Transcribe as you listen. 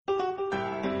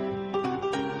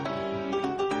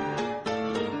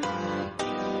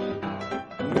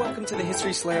Welcome to the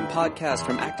History Slam podcast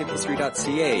from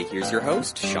ActiveHistory.ca. Here's your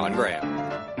host, Sean Graham.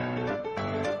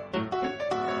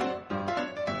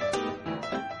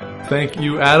 Thank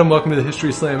you, Adam. Welcome to the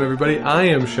History Slam, everybody. I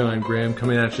am Sean Graham,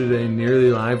 coming at you today nearly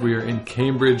live. We are in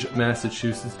Cambridge,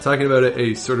 Massachusetts, talking about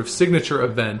a sort of signature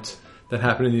event that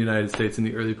happened in the United States in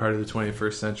the early part of the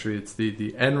 21st century. It's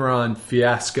the Enron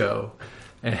fiasco.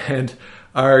 And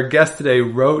our guest today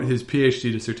wrote his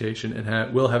PhD dissertation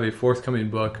and will have a forthcoming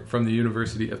book from the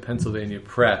University of Pennsylvania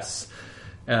Press.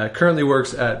 Currently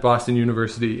works at Boston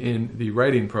University in the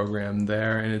writing program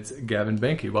there, and it's Gavin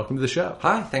Benke. Welcome to the show.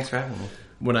 Hi, thanks for having me.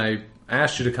 When I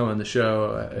asked you to come on the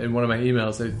show, in one of my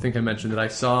emails, I think I mentioned that I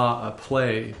saw a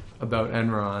play about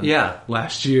Enron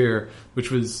last year, which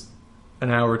was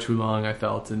an hour too long, I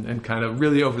felt, and kind of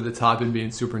really over the top and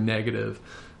being super negative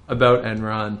about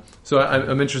Enron. So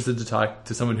I'm interested to talk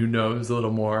to someone who knows a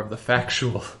little more of the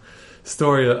factual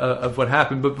story of what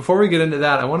happened. But before we get into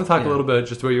that, I want to talk a little bit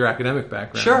just about your academic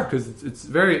background. Sure. Because it's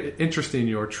very interesting,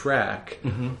 your track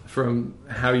from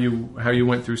how you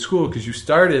went through school, because you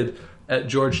started at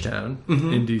Georgetown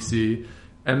in D.C.,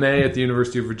 MA at the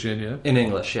University of Virginia. In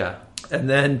English, yeah. And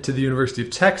then to the University of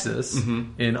Texas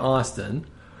in Austin,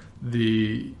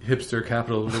 the hipster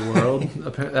capital of the world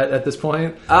at this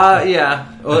point.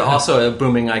 Yeah. Well, also a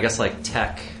booming, I guess, like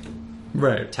tech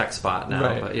spot now.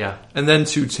 Right. But yeah. And then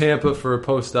to Tampa for a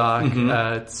postdoc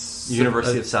at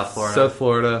University of South Florida. South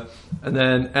Florida. And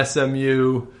then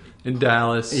SMU in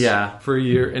Dallas for a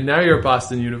year. And now you're at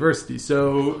Boston University.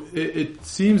 So it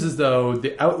seems as though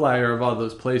the outlier of all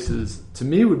those places, to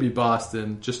me, would be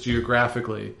Boston, just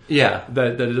geographically. Yeah.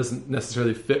 That it doesn't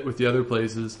necessarily fit with the other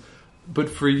places. But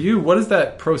for you, what has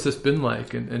that process been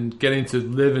like, and getting to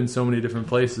live in so many different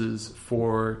places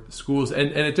for schools,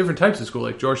 and at different types of school,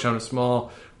 like Georgetown, a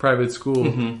small private school,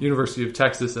 University of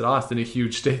Texas at Austin, a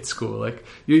huge state school. Like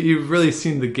you've really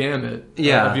seen the gamut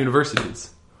of universities.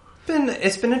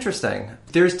 It's been interesting.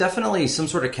 There's definitely some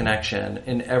sort of connection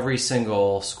in every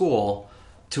single school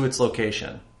to its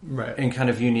location, right? In kind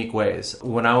of unique ways.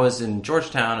 When I was in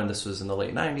Georgetown, and this was in the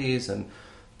late 90s, and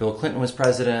Bill Clinton was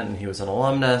president, and he was an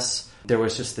alumnus, there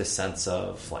was just this sense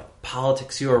of like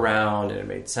politics you were around, and it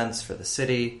made sense for the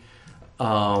city.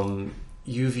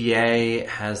 UVA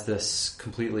has this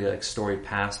completely like storied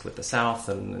past with the South,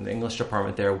 and in the English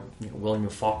department there, William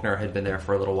Faulkner had been there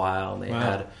for a little while, and they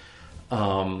had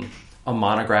a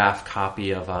monograph copy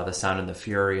of The Sound and the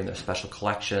Fury in their special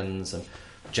collections, and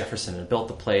Jefferson had built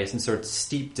the place, and sort of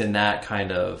steeped in that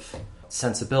kind of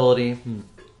sensibility.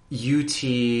 UT,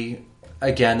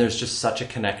 again, there's just such a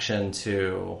connection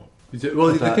to...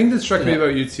 Well, the thing that struck me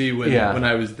about UT when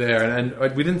I was there,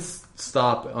 and we didn't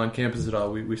stop on campus at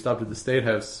all. We stopped at the State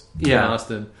House in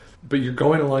Austin. But you're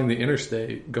going along the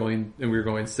interstate, and we were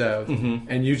going south,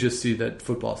 and you just see that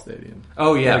football stadium.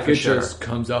 Oh, yeah, like, for sure. It just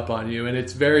comes up on you, and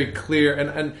it's very clear.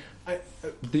 And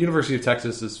the University of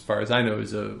Texas, as far as I know,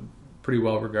 is a pretty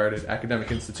well-regarded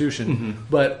academic institution.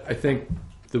 But I think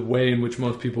the way in which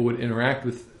most people would interact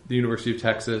with the University of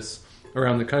Texas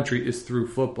around the country is through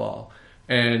football.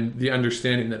 And the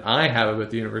understanding that I have about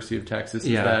the University of Texas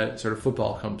is that sort of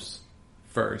football comes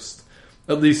first,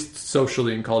 at least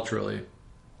socially and culturally.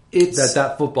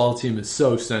 That football team is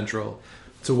so central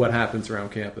to what happens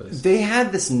around campus. They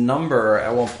had this number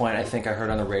at one point, I think I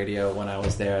heard on the radio when I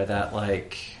was there, that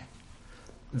like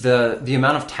the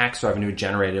amount of tax revenue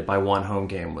generated by one home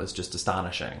game was just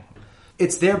astonishing.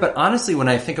 It's there, but honestly, when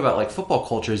I think about like football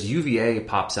cultures, UVA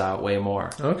pops out way more.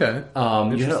 Okay,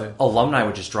 alumni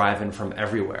would just drive in from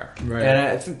everywhere, right? And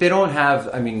I think they don't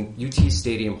have. I mean, UT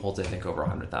Stadium holds, I think, over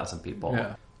 100,000 people.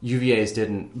 Yeah. UVA's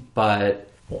didn't, but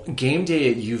game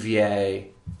day at UVA,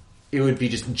 it would be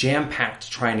just jam packed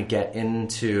trying to get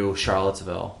into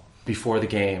Charlottesville before the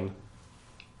game.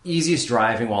 Easiest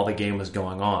driving while the game was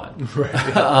going on.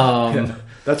 Right.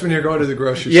 That's when you're going to the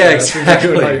grocery store. Yeah, exactly. That's when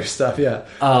you're doing all your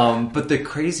stuff, but the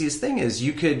craziest thing is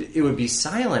it would be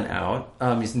silent out,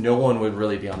 because no one would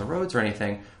really be on the roads or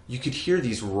anything. You could hear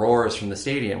these roars from the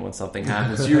stadium when something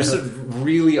happens. You're sort of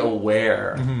really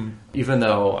aware, even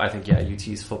though I think,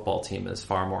 UT's football team is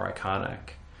far more iconic.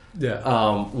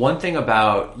 Yeah. One thing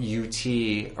about UT,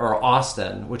 or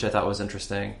Austin, which I thought was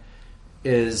interesting,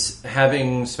 is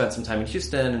having spent some time in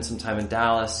Houston and some time in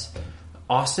Dallas,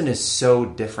 Austin is so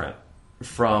different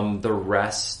from the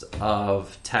rest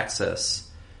of Texas.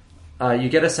 You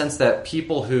get a sense that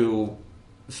people who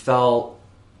felt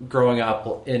growing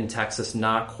up in Texas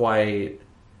not quite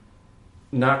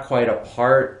a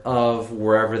part of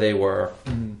wherever they were,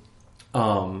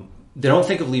 they don't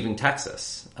think of leaving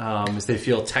Texas, as they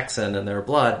feel Texan in their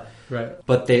blood. Right.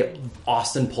 But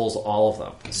Austin pulls all of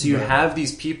them. So you have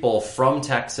these people from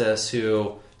Texas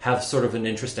who have sort of an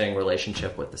interesting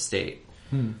relationship with the state,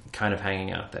 kind of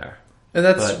hanging out there. And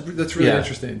that's really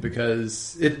interesting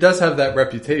because it does have that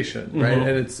reputation, right?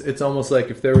 And it's almost like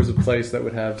if there was a place that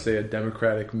would have, say, a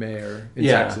Democratic mayor in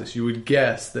Texas, you would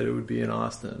guess that it would be in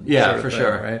Austin. Yeah, for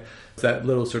sure. Right? It's that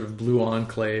little sort of blue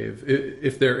enclave.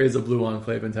 If there is a blue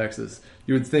enclave in Texas,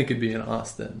 you would think it'd be in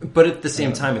Austin. But at the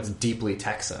same time, it's deeply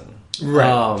Texan.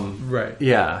 Right. Right.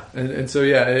 Yeah. And so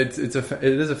it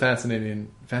is a fascinating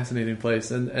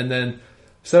place. And then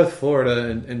South Florida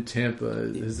and Tampa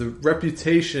has the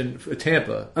reputation.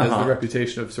 Tampa has the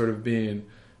reputation of sort of being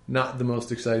not the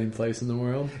most exciting place in the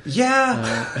world.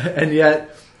 Yeah, and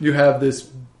yet you have this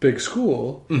big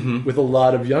school with a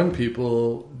lot of young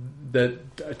people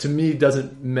that, to me,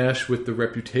 doesn't mesh with the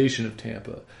reputation of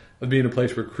Tampa of being a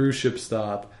place where cruise ships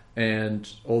stop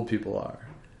and old people are.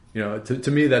 You know, to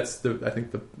me, that's I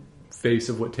think the face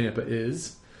of what Tampa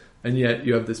is. And yet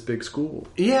you have this big school.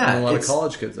 Yeah. And a lot of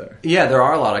college kids there. Yeah, there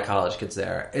are a lot of college kids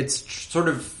there. It's sort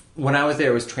of, when I was there,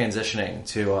 it was transitioning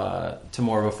to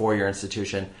more of a four-year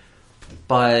institution.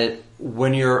 But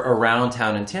when you're around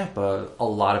town in Tampa, a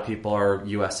lot of people are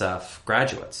USF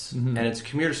graduates. And it's a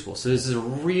commuter school. So there's a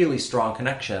really strong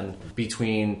connection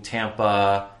between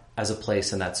Tampa as a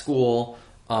place and that school.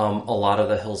 A lot of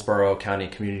the Hillsborough County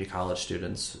Community College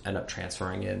students end up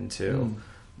transferring into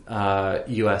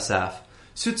USF.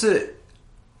 So it's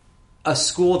a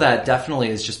school that definitely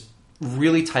is just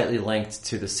really tightly linked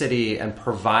to the city and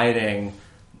providing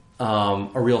a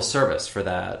real service for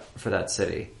that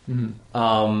city.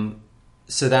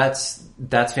 So that's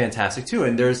fantastic too.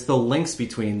 And there's the links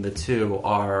between the two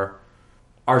are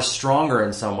stronger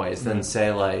in some ways than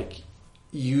say like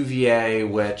UVA,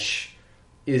 which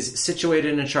is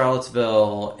situated in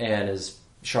Charlottesville and is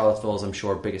Charlottesville's, I'm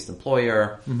sure, biggest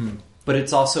employer. But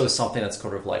it's also something that's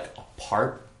sort of like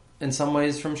apart in some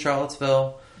ways from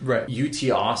Charlottesville. Right. UT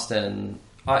Austin,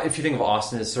 if you think of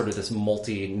Austin as sort of this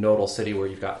multi-nodal city where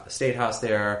you've got the State House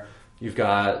there, you've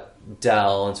got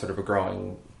Dell and sort of a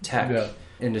growing tech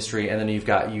industry, and then you've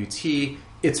got UT.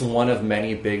 It's one of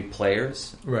many big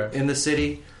players in the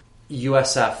city.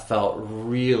 USF felt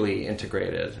really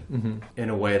integrated in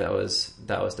a way that was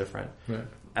different. Right.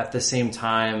 At the same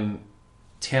time,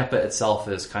 Tampa itself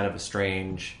is kind of a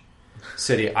strange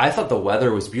city. I thought the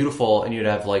weather was beautiful and you'd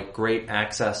have like great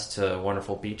access to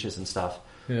wonderful beaches and stuff.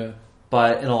 Yeah.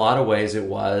 But in a lot of ways it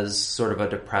was sort of a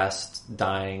depressed,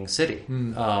 dying city.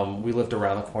 We lived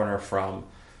around the corner from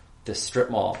this strip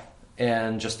mall,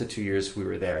 and just the 2 years we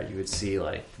were there, you would see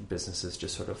like businesses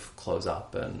just sort of close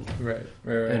up and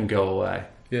and go away.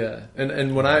 Yeah.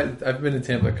 And when I've been in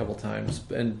Tampa a couple times,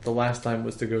 and the last time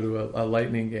was to go to a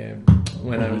Lightning game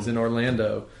when I was in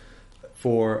Orlando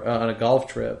for on a golf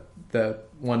trip. That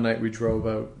one night we drove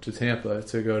out to Tampa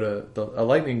to go to a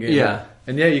Lightning game. Yeah.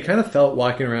 And you kind of felt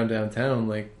walking around downtown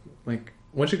like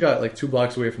once you got like 2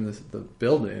 blocks away from the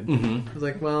building, it was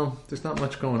like, well, there's not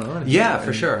much going on here. Yeah,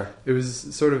 for sure. It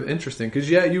was sort of interesting because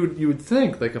you would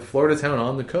think like a Florida town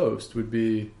on the coast would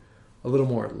be a little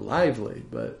more lively,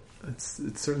 but it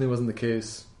certainly wasn't the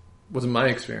case. Wasn't my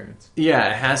experience. Yeah,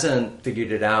 it hasn't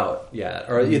figured it out yet.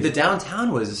 Or the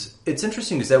downtown was. It's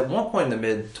interesting because at one point in the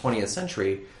mid 20th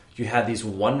century, you had these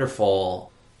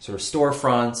wonderful sort of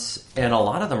storefronts, and a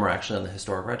lot of them are actually on the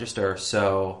historic register,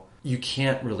 so you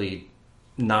can't really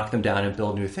knock them down and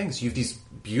build new things. You have these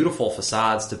beautiful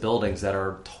facades to buildings that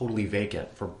are totally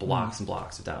vacant for blocks and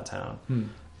blocks of downtown.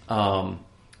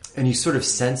 And you sort of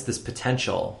sense this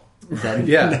potential that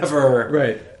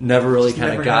never really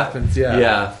kind of got... happens.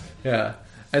 Yeah.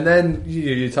 And then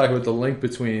you talk about the link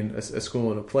between a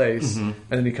school and a place, and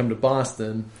then you come to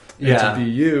Boston and to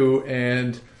BU,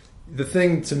 and the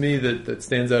thing to me that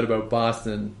stands out about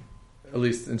Boston, at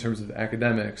least in terms of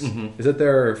academics, is that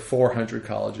there are 400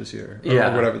 colleges here,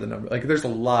 or whatever the number. Like, there's a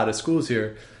lot of schools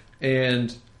here,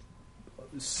 and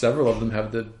several of them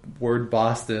have the word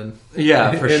Boston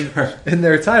in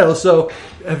their title. So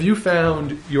have you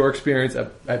found your experience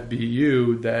at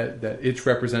BU that it's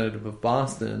representative of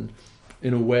Boston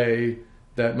in a way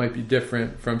that might be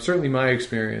different from certainly my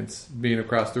experience being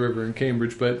across the river in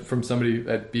Cambridge, but from somebody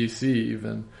at BC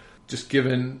even, just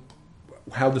given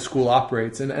how the school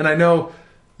operates? And I know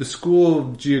the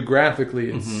school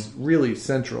geographically it's really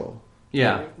central.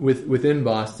 Yeah. Within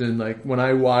Boston, like when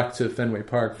I walk to Fenway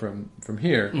Park from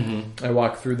here, I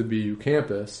walk through the BU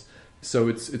campus. So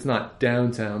it's not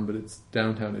downtown, but it's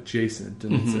downtown adjacent,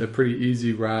 and it's a pretty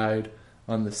easy ride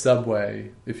on the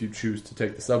subway if you choose to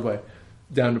take the subway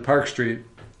down to Park Street.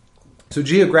 So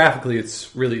geographically,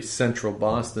 it's really central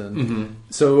Boston.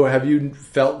 So have you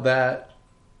felt that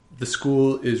the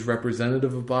school is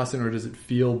representative of Boston, or does it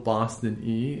feel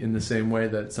Boston-y in the same way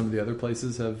that some of the other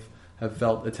places have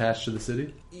felt attached to the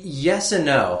city? Yes and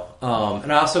no.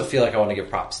 And I also feel like I want to give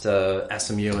props to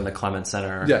SMU and the Clements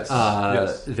Center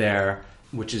there,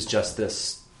 which is just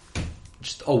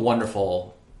a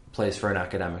wonderful place for an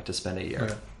academic to spend a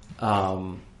year.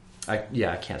 Right.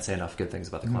 I can't say enough good things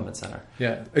about the Clements Center.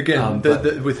 Yeah. Again,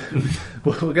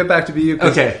 we'll get back to BU.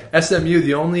 Okay. SMU,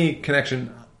 the only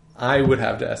connection I would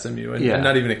have to SMU, and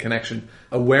not even a connection,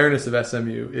 awareness of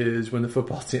SMU is when the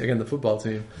football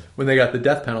team, when they got the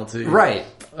death penalty, right,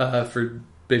 for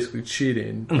basically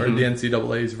cheating, or the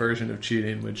NCAA's version of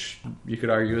cheating, which you could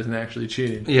argue isn't actually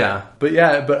cheating. Yeah. But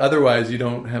otherwise you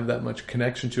don't have that much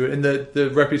connection to it. And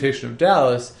the reputation of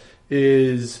Dallas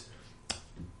is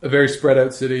a very spread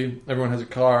out city. Everyone has a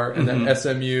car, and then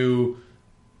SMU,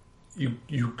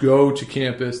 you go to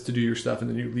campus to do your stuff,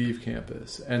 and then you leave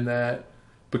campus, and that.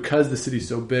 Because the city's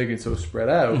so big and so spread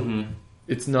out,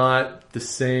 it's not the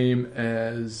same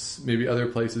as maybe other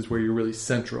places where you're really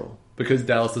central. Because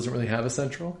Dallas doesn't really have a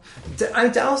central.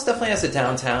 Dallas definitely has a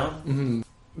downtown.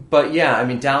 But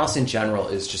Dallas in general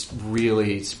is just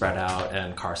really spread out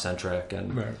and car-centric.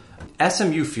 And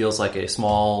SMU feels like a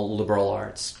small liberal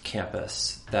arts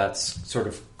campus that's sort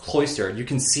of cloistered. You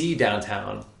can see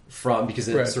downtown because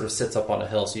it sort of sits up on a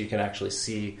hill, so you can actually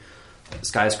see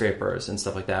skyscrapers and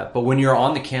stuff like that. But when you're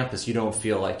on the campus, you don't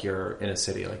feel like you're in a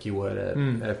city like you would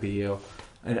at BU.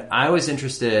 And I was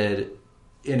interested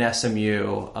in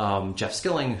SMU. Jeff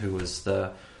Skilling, who was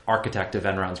the architect of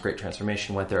Enron's Great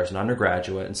Transformation, went there as an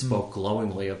undergraduate and spoke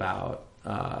glowingly about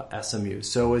SMU.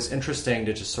 So it was interesting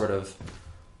to just sort of...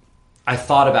 I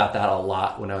thought about that a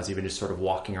lot when I was even just sort of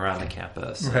walking around the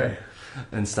campus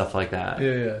and stuff like that.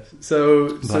 Yeah.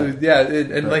 So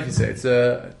like you say,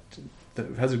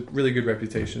 it has a really good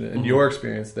reputation. And your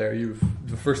experience there,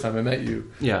 the first time I met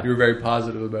you, you were very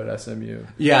positive about SMU.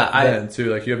 Yeah,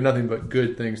 too. Like, you have nothing but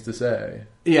good things to say.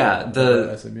 Yeah,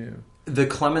 about SMU. The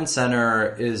Clements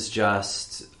Center is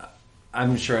just...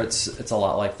 I'm sure it's a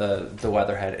lot like the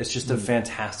Weatherhead. It's just a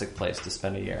fantastic place to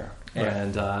spend a year. Right.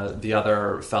 And the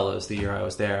other fellows, the year I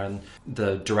was there, and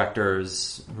the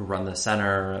directors who run the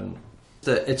center, and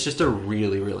it's just a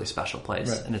really, really special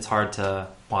place. Right. And it's hard to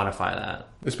quantify that.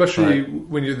 Especially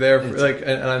when you're there,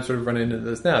 and I'm sort of running into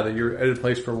this now, that you're at a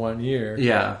place for 1 year.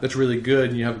 Yeah. That's really good,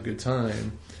 and you have a good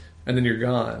time, and then you're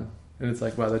gone. And it's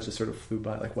like, wow, that just sort of flew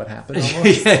by. Like, what happened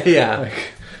almost? Yeah.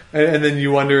 And then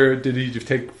you wonder, did you just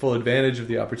take full advantage of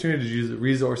the opportunity? Did you use the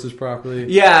resources properly?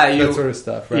 Yeah. That sort of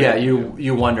stuff, right? Yeah,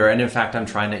 you wonder. And in fact, I'm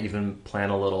trying to even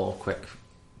plan a little quick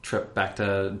trip back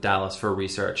to Dallas for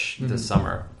research this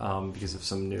summer because of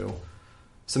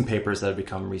some papers that have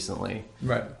become recently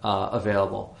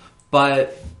available.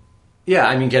 But,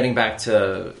 yeah, getting back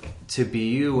to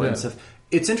BU and stuff...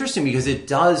 It's interesting because it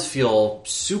does feel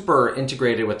super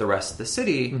integrated with the rest of the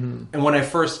city. And when I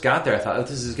first got there, I thought,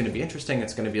 this is going to be interesting.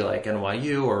 It's going to be like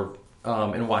NYU or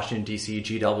in Washington, D.C.,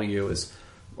 GW is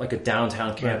like a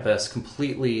downtown campus,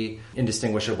 completely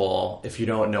indistinguishable if you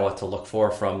don't know what to look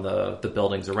for from the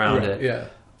buildings around it. Yeah.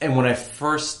 And when I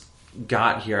first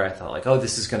got here, I thought, like, oh,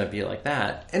 this is going to be like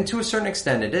that. And to a certain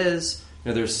extent, it is.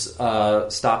 There's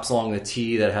stops along the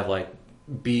T that have like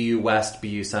BU West,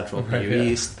 BU Central, BU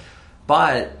East.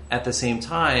 But at the same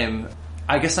time,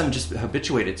 I guess I'm just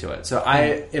habituated to it. So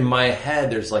in my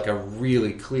head, there's like a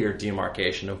really clear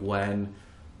demarcation of when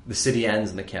the city ends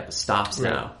and the campus stops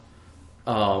now.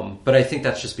 But I think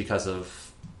that's just because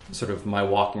of sort of my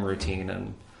walking routine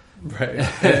and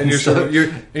and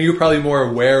you're probably more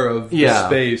aware of the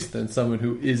space than someone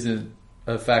who isn't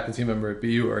a faculty member at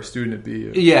BU or a student at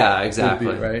BU. Yeah,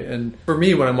 exactly. Right? And for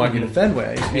me, when I'm walking to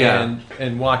Fenway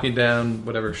and walking down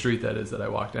whatever street that is that I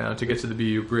walk down to get to the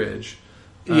BU bridge,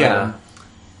 I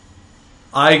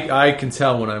can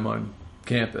tell when I'm on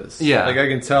campus. Yeah. Like, I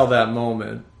can tell that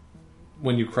moment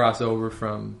when you cross over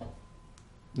from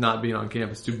not being on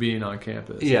campus to being on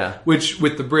campus. Yeah. Which,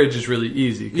 with the bridge, is really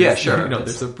easy. Yeah, sure.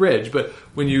 There's a bridge. But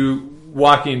when you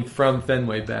walking from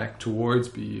Fenway back towards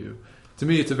BU... To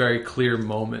me, it's a very clear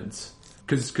moment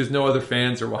because no other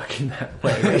fans are walking that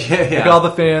way. Right? Like, all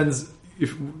the fans,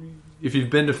 if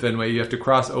you've been to Fenway, you have to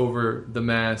cross over the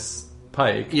Mass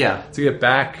Pike to get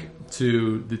back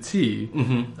to the T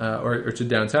or to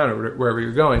downtown or wherever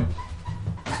you're going.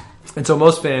 And so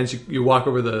most fans, you walk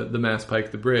over the Mass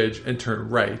Pike, the bridge, and turn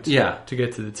right to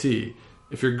get to the T.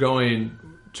 If you're going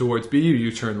towards BU,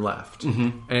 you turn left.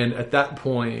 And at that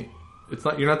point,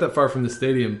 you're not that far from the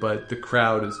stadium, but the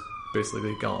crowd is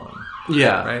basically gone.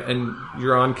 Yeah. Right? And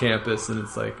you're on campus, and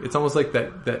it's almost like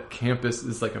that campus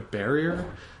is like a barrier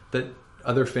that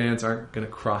other fans aren't going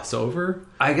to cross over.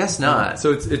 I guess not.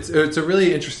 So it's a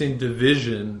really interesting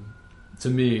division to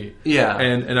me. Yeah.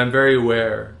 And I'm very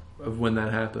aware of when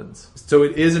that happens. So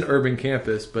it is an urban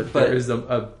campus, but there is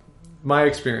my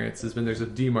experience has been there's a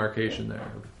demarcation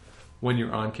there of when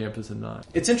you're on campus and not.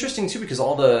 It's interesting too because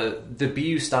all the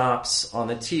BU stops on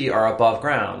the T are above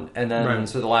ground, and then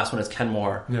so the last one is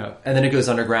Kenmore, and then it goes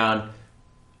underground.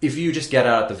 If you just get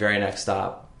out at the very next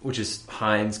stop, which is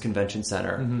Heinz Convention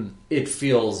Center, it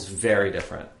feels very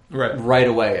different. Right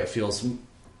away, it feels,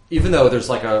 even though there's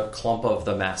like a clump of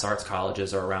the mass arts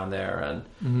colleges are around there,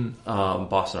 and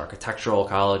Boston Architectural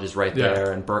College is right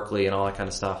there, and Berkeley and all that kind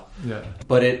of stuff. Yeah.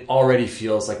 But it already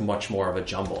feels like much more of a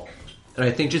jumble. And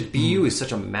I think just BU is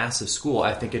such a massive school.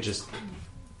 I think it just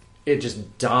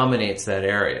dominates that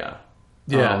area.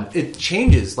 Yeah. It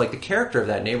changes, like the character of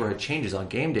that neighborhood changes on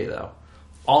game day though.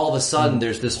 All of a sudden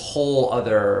there's this whole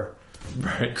other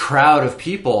crowd of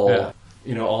people,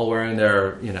 all wearing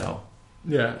their,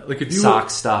 like if you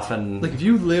sock stuff, and like if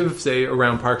you live, say,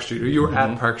 around Park Street, or you were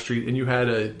at Park Street and you had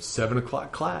a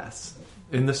 7:00 class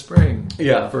in the spring,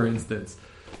 for instance,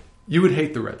 you would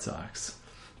hate the Red Sox.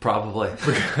 Probably.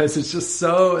 Because it's just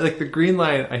so, like the Green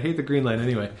Line, I hate the Green Line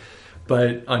anyway,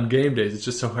 but on game days it's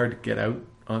just so hard to get out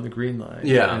on the Green Line.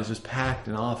 Yeah. And it's just packed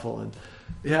and awful. And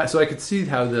so I could see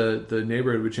how the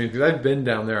neighborhood would change, because I've been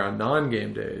down there on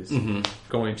non-game days,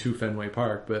 going to Fenway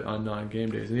Park, but on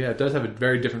non-game days. And it does have a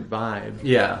very different vibe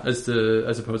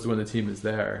as opposed to when the team is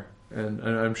there. And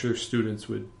I'm sure students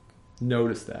would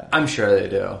notice that. I'm sure they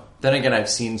do. Then again, I've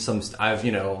seen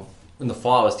in the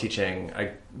fall I was teaching,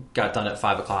 I got done at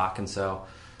 5:00, and so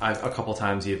a couple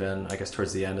times even, I guess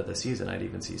towards the end of the season, I'd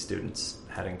even see students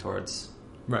heading towards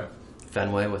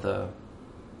Fenway with a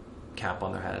cap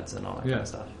on their heads and all that kind of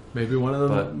stuff. Maybe one of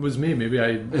them was me. Maybe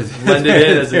I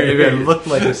blended in maybe I looked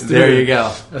like a student. There you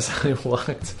go. As I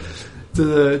walked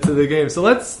to the game. So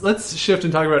let's shift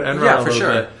and talk about Enron a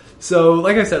little bit. So,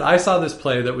 like I said, I saw this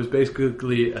play that was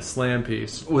basically a slam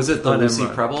piece. Was it the Lucy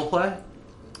Preble play?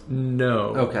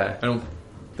 No. Okay. I don't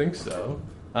think so.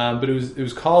 But it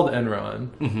was called Enron,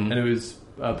 and it was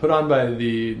put on by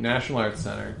the National Arts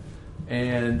Center,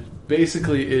 and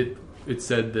basically it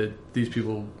said that these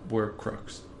people were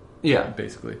crooks. Yeah.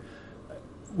 Basically.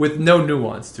 With no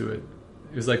nuance to it.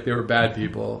 It was like they were bad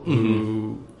people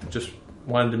who just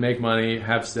wanted to make money,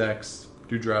 have sex,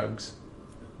 do drugs,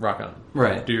 rock on.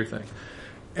 Right. Do your thing.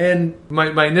 And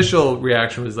my initial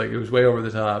reaction was like it was way over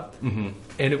the top, and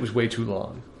it was way too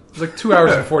long. It was like 2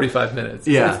 hours and 45 minutes.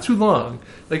 Yeah. It's too long.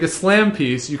 Like a slam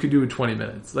piece you could do in 20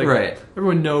 minutes. Like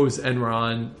everyone knows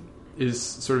Enron is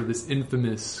sort of this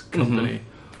infamous company.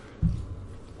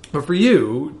 But for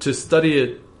you to study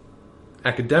it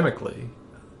academically,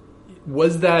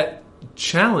 was that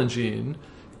challenging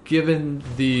given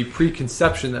the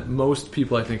preconception that most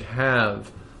people I think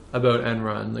have about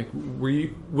Enron? Like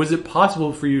was it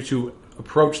possible for you to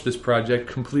approach this project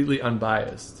completely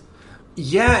unbiased?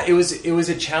 Yeah, it was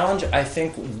a challenge. I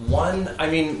think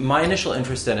my initial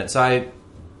interest in it. So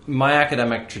my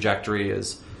academic trajectory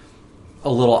is a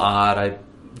little odd. I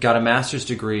got a master's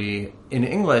degree in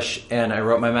English, and I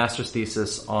wrote my master's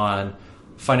thesis on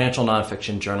financial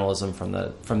nonfiction journalism from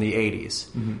the 80s.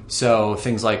 So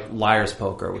things like Liar's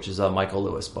Poker, which is a Michael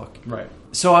Lewis book. Right.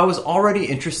 So I was already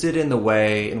interested in the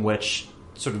way in which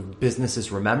sort of business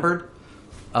is remembered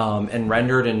and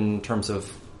rendered in terms of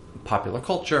popular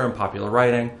culture and popular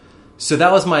writing. So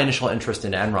that was my initial interest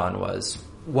in Enron was,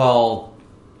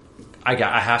 I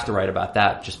have to write about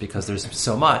that just because there's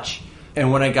so much.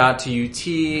 And when I got to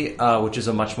UT, which is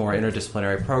a much more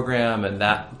interdisciplinary program, and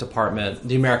that department,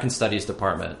 the American Studies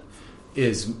department,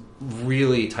 is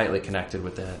really tightly connected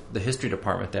with the history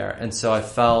department there. And so I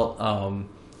felt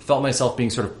myself being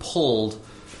sort of pulled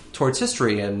towards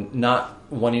history and not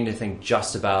wanting to think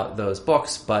just about those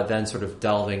books, but then sort of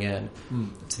delving in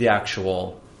to the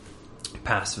actual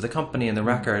past of the company and the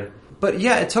record. But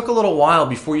yeah, it took a little while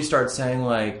before you start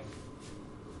saying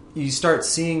you start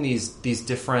seeing these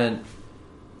different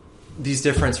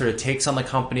sort of takes on the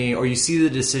company, or you see the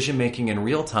decision making in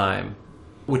real time,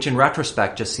 which in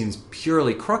retrospect just seems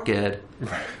purely crooked.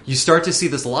 Right. You start to see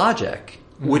this logic,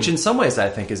 which in some ways I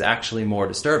think is actually more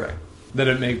disturbing. That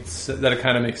it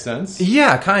kind of makes sense?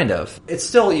 Yeah, kind of. It's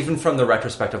still, even from the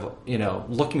retrospective,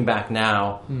 looking back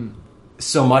now,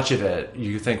 so much of it,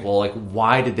 you think,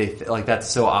 why did they... that's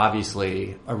so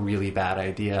obviously a really bad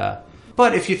idea.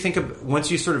 But if you think of... Once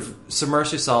you sort of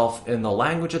submerge yourself in the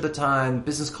language of the time,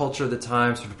 business culture of the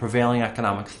time, sort of prevailing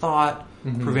economic thought,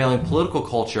 prevailing political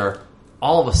culture,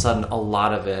 all of a sudden, a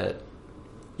lot of it...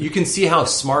 You can see how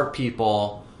smart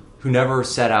people who never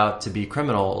set out to be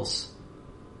criminals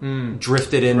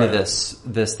drifted into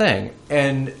this thing.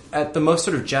 And at the most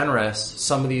sort of generous,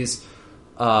 some of these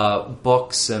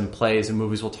books and plays and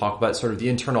movies will talk about sort of the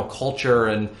internal culture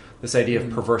and this idea of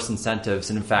perverse incentives.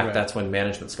 And in fact, that's when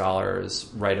management scholars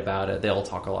write about it. They'll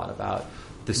talk a lot about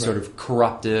this sort of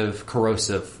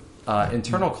corrosive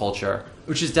internal culture,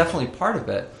 which is definitely part of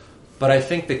it. But I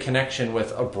think the connection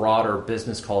with a broader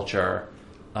business culture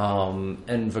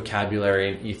and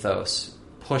vocabulary and ethos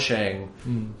pushing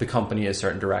the company in a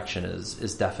certain direction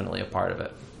is definitely a part of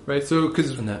it. Right. So,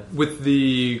 because with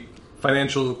the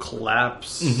financial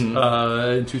collapse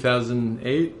in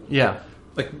 2008,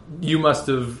 like you must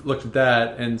have looked at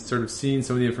that and sort of seen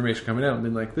some of the information coming out and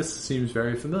been like, this seems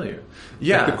very familiar.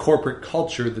 Yeah. Like the corporate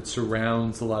culture that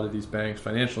surrounds a lot of these banks,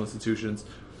 financial institutions,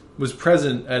 was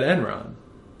present at Enron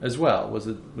as well. Was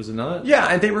it not? Yeah,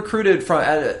 and they recruited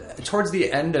towards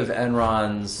the end of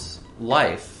Enron's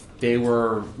life.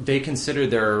 They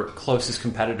considered their closest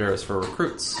competitors for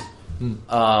recruits,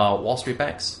 Wall Street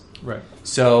banks. Right.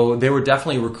 So they were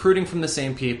definitely recruiting from the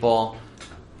same people,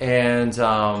 and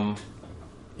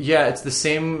it's the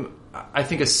same. I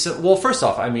think first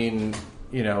off, I mean,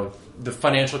 the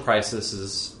financial crisis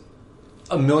is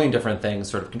a million different things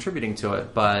sort of contributing to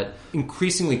it, but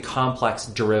increasingly complex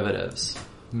derivatives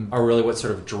are really what's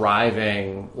sort of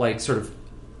driving, like sort of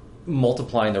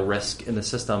multiplying the risk in the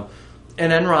system.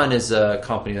 And Enron is a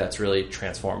company that's really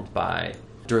transformed by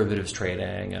derivatives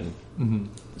trading and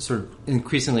sort of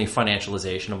increasingly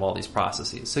financialization of all these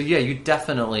processes. So yeah, you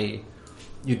definitely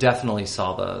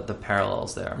saw the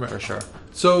parallels there for sure.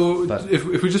 So if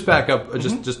we just back up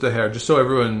just a hair, just so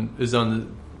everyone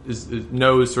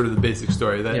knows sort of the basic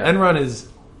story, that Enron is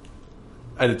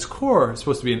at its core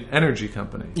supposed to be an energy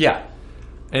company. Yeah.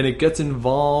 And it gets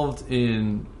involved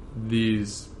in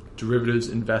these derivatives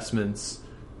investments,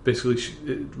 basically,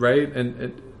 right?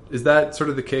 And is that sort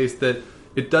of the case that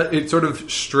it sort of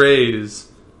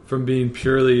strays from being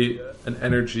purely an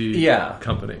energy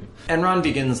company? Enron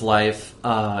begins life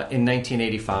in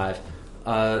 1985.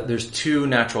 There's two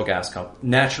natural gas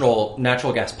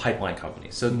pipeline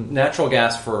companies. So natural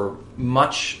gas for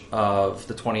much of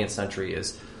the 20th century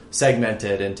is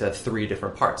segmented into three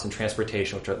different parts, and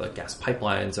transportation, which are the gas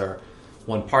pipelines, are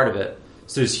one part of it.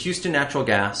 So there's Houston Natural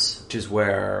Gas, which is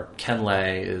where Ken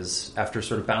Lay is, after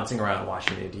sort of bouncing around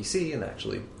Washington, D.C., and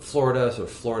actually Florida, sort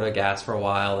of Florida gas for a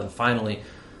while, and finally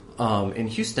in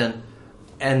Houston,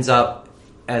 ends up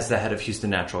as the head of Houston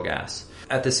Natural Gas.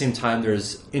 At the same time,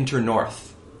 there's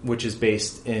Internorth, which is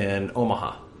based in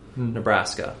Omaha,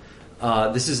 Nebraska.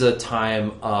 This is a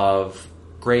time of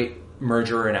great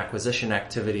merger and acquisition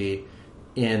activity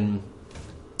in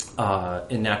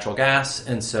natural gas,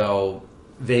 and so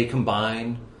they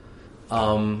combine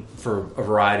for a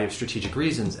variety of strategic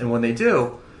reasons. And when they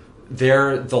do,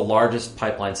 they're the largest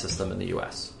pipeline system in the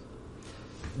U.S.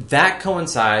 That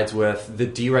coincides with the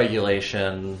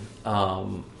deregulation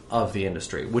of the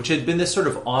industry, which had been this sort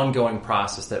of ongoing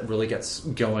process that really gets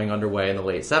going underway in the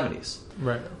late 70s.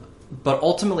 Right. But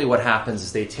ultimately what happens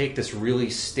is they take this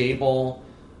really stable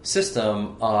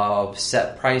system of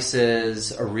set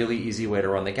prices, a really easy way to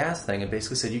run the gas thing, and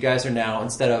basically said, you guys are now,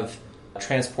 instead of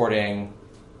transporting,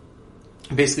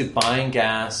 basically buying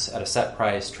gas at a set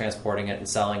price, transporting it and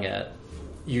selling it,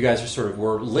 you guys are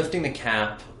we're lifting the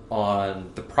cap on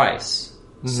the price.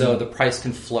 So the price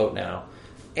can float now.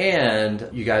 And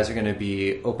you guys are going to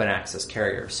be open access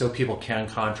carriers, so people can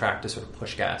contract to sort of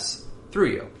push gas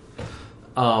through you.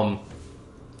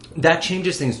 That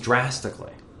changes things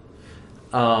drastically.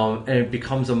 And it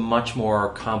becomes a much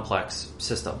more complex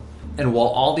system. And while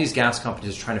all these gas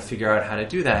companies are trying to figure out how to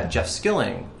do that, Jeff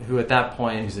Skilling, who at that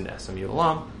point, who's an SMU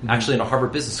alum, actually in a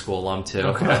Harvard Business School alum too.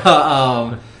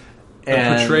 Okay.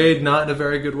 And portrayed not in a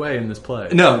very good way in this play.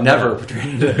 No, never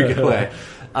portrayed in a good way.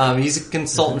 He's a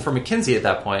consultant for McKinsey at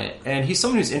that point, and he's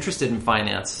someone who's interested in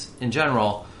finance in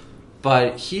general,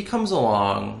 but he comes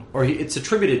along, or it's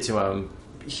attributed to him,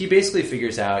 he basically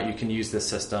figures out you can use this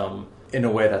system in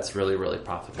a way that's really, really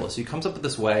profitable. So he comes up with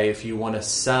this way, if you want to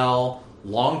sell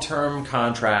long-term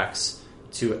contracts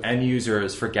to end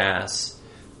users for gas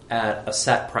at a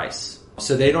set price,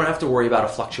 so they don't have to worry about a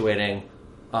fluctuating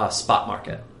spot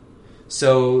market.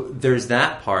 So there's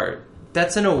that part.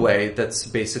 That's in a way that's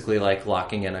basically like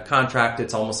locking in a contract.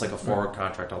 It's almost like a forward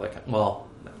contract. All that well,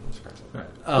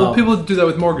 people do that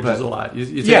with mortgages a lot.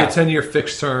 You take a 10-year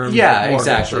fixed term. Yeah,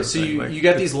 exactly. So you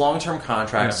get these long-term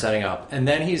contracts setting up, and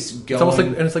then he's going. It's almost like,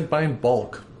 and it's like buying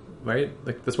bulk, right?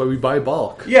 Like that's why we buy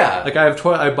bulk. Yeah. Like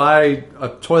I buy a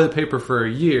toilet paper for a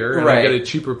year, and I get a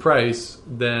cheaper price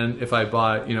than if I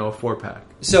bought a 4-pack.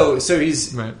 So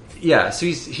he's So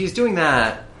he's doing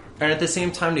that. And at the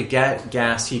same time, to get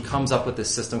gas, he comes up with this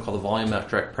system called the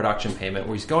volumetric production payment,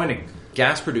 where he's going to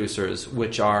gas producers,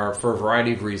 which are, for a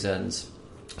variety of reasons,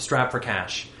 strapped for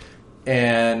cash,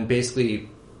 and basically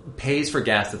pays for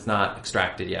gas that's not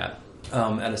extracted yet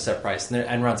at a set price. And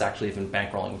Enron's actually even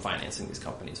bankrolling and financing these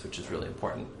companies, which is really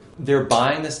important. They're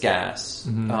buying this gas,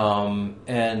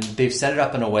 and they've set it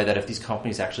up in a way that if these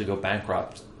companies actually go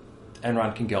bankrupt,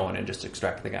 Enron can go in and just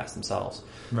extract the gas themselves.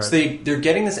 Right. So they're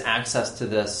getting this access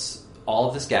to all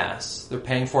of this gas. They're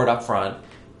paying for it up front,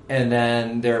 and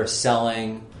then they're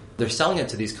selling it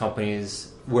to these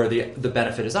companies where the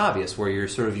benefit is obvious, where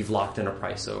you've locked in a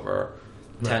price over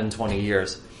 10, 20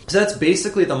 years. So that's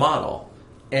basically the model.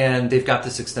 And they've got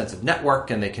this extensive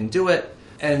network, and they can do it.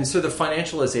 And so the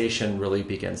financialization really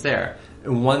begins there.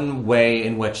 And one way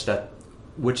in which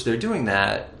they're doing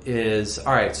that is,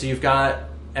 all right, so you've got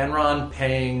Enron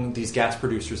paying these gas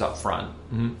producers up front,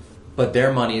 but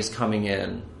their money is coming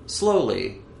in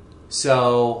slowly.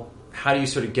 So how do you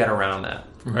sort of get around that?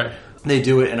 Right. They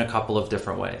do it in a couple of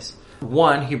different ways.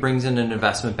 One, he brings in an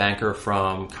investment banker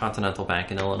from Continental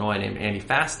Bank in Illinois named Andy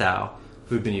Fastow,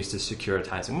 who'd been used to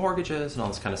securitizing mortgages and all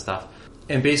this kind of stuff,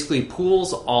 and basically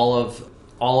pools all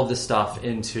of this stuff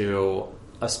into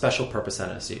a special purpose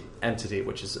entity,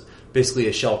 which is basically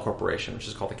a shell corporation, which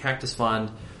is called the Cactus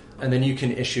Fund. And then you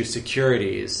can issue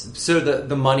securities. So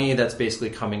the money that's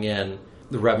basically coming in,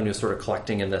 the revenue is sort of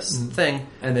collecting in this thing,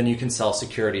 and then you can sell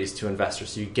securities to investors.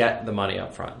 So you get the money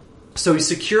up front. So he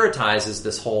securitizes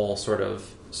this whole sort of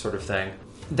thing.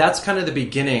 That's kind of the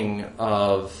beginning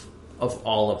of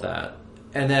all of that.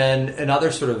 And then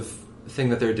another sort of thing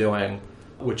that they're doing,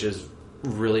 which is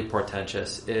really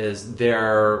portentous, is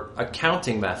their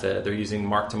accounting method. They're using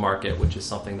mark-to-market, which is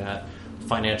something that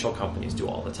financial companies do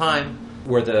all the time,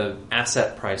 where the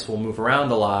asset price will move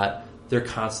around a lot. They're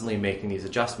constantly making these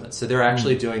adjustments. So they're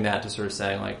actually doing that to sort of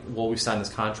saying, like, well, we've signed this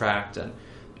contract, and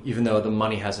even though the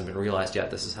money hasn't been realized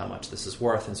yet, this is how much this is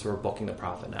worth, and so we're booking the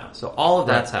profit now. So all of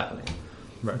that's happening.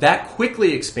 Right. That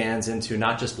quickly expands into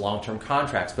not just long-term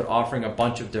contracts, but offering a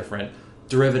bunch of different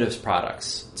derivatives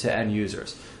products to end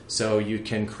users. So you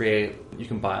can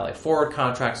buy like forward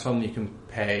contracts from them, you can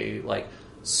pay like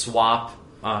swap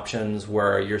options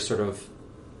where you're sort of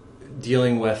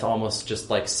dealing with almost just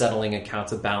like settling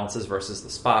accounts of balances versus the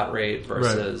spot rate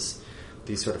versus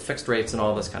these sort of fixed rates and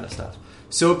all this kind of stuff.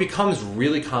 So it becomes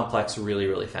really complex really,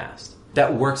 really fast.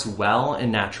 That works well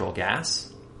in natural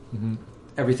gas.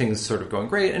 Everything's sort of going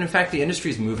great. And in fact, the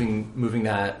industry is moving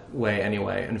that way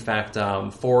anyway. In fact,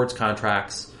 forwards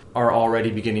contracts are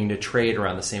already beginning to trade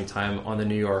around the same time on the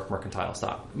New York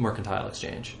Mercantile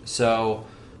Exchange. So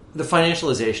the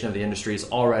financialization of the industry is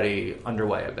already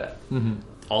underway a bit.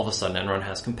 All of a sudden, Enron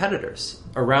has competitors.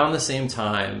 Around the same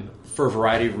time, for a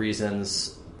variety of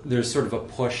reasons, there's sort of a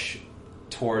push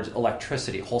towards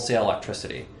electricity, wholesale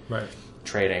electricity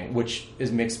trading, which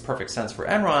makes perfect sense for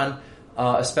Enron,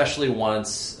 especially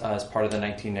once, as part of the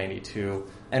 1992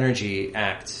 Energy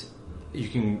Act, you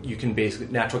can basically,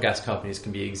 natural gas companies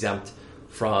can be exempt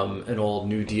from an old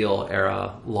New Deal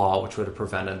era law, which would have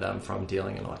prevented them from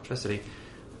dealing in electricity.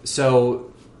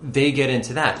 So they get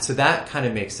into that. So that kind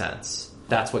of makes sense.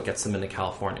 That's what gets them into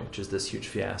California, which is this huge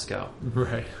fiasco.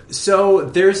 Right. So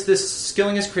there's this,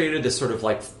 Skilling has created this sort of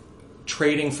like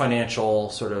trading financial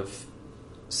sort of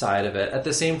side of it. At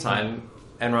the same time,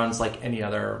 Enron's like any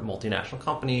other multinational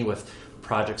company with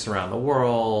projects around the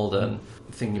world and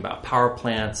thinking about power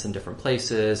plants in different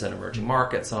places and emerging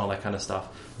markets and all that kind of stuff.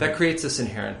 That creates this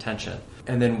inherent tension.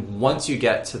 And then once you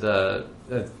get to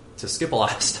to skip a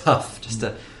lot of stuff,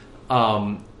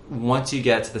 once you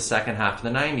get to the second half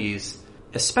of the 90s,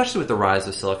 especially with the rise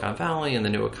of Silicon Valley and the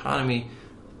new economy,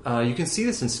 you can see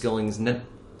this in Skilling's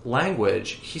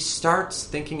language. He starts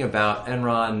thinking about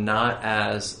Enron not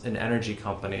as an energy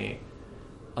company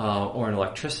or an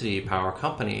electricity power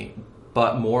company,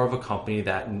 but more of a company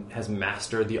that has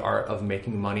mastered the art of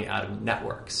making money out of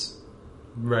networks.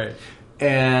 Right.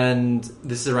 And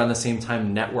this is around the same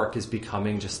time network is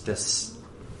becoming just this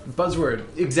buzzword.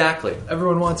 Exactly.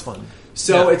 Everyone wants one.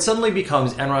 So it suddenly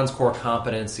becomes Enron's core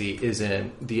competency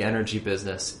isn't the energy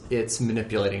business, it's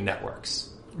manipulating networks.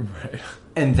 Right.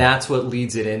 And that's what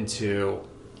leads it into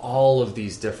all of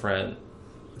these different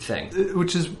things.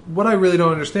 Which is what I really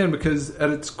don't understand, because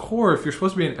at its core, if you're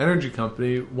supposed to be an energy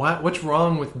company, what's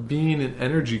wrong with being an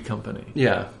energy company?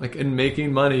 Yeah. Like, and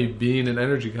making money being an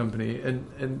energy company.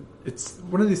 And it's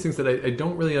one of these things that I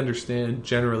don't really understand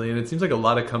generally, and it seems like a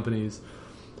lot of companies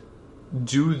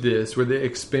do this where they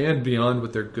expand beyond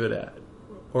what they're good at.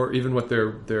 or even what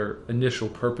their initial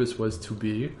purpose was to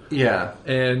be. Yeah.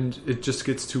 And it just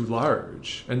gets too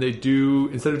large. And they do,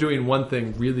 instead of doing one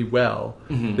thing really well,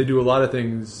 they do a lot of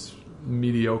things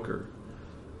mediocre.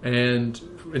 And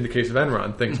in the case of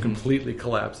Enron, things completely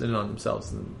collapse in on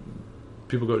themselves and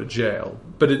people go to jail.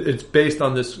 But it's based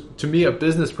on this, to me, a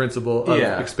business principle of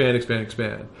expand, expand,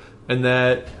 expand. And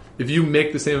that if you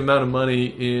make the same amount of money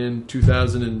in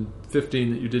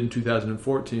 2015 that you did in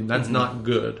 2014, that's not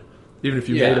good. Even if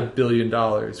you made $1 billion,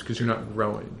 because you're not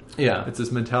growing. Yeah. It's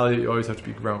this mentality that you always have to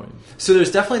be growing. So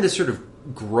there's definitely this sort of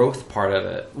growth part of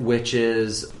it, which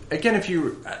is, again,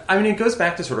 it goes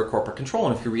back to sort of corporate control.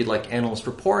 And if you read like analyst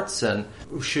reports and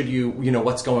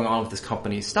what's going on with this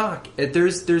company's stock,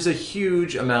 there's a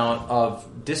huge amount of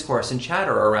discourse and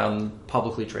chatter around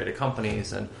publicly traded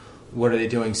companies and what are they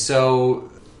doing. So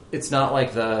it's not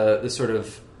like the sort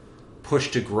of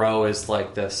push to grow is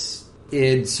like this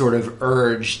id sort of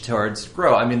urge towards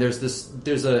grow. I mean, there's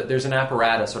an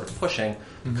apparatus sort of pushing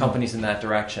companies in that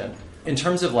direction. In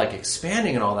terms of like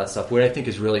expanding and all that stuff, what I think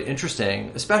is really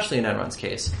interesting, especially in Enron's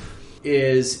case,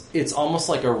 is it's almost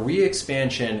like a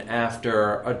re-expansion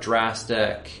after a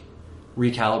drastic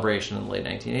recalibration in the late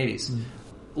 1980s.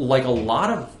 Like a lot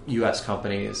of U.S.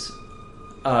 companies,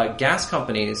 gas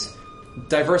companies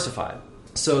diversified.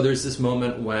 So there's this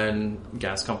moment when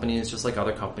gas companies, just like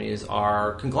other companies,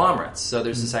 are conglomerates. So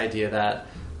there's this idea that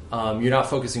you're not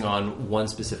focusing on one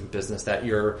specific business, that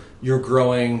you're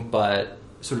growing, but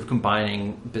sort of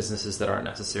combining businesses that aren't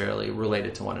necessarily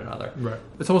related to one another. Right.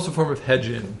 It's almost a form of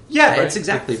hedging. Yeah, right? It's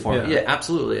exactly a form. Yeah,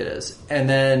 absolutely it is. And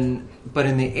then, but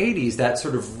in the 80s, that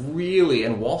sort of really,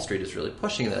 and Wall Street is really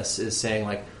pushing this, is saying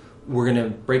like, we're going to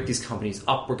break these companies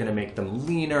up. We're going to make them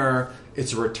leaner.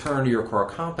 It's a return to your core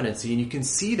competency. And you can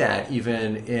see that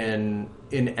even in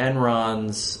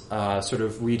Enron's sort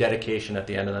of rededication at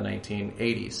the end of the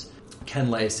 1980s.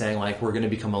 Ken Lay saying, like, we're going to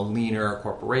become a leaner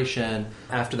corporation.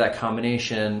 After that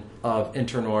combination of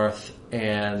Internorth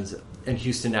and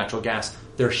Houston Natural Gas,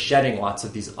 they're shedding lots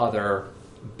of these other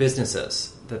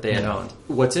businesses that they had owned.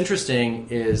 What's interesting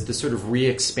is the sort of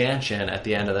re-expansion at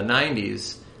the end of the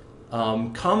 90s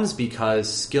comes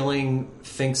because Skilling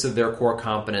thinks of their core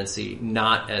competency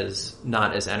not as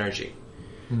energy.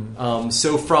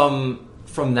 So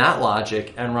from that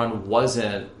logic, Enron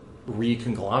wasn't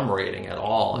reconglomerating at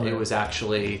all. Right.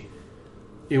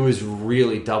 It was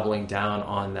really doubling down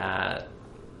on that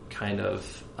kind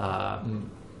of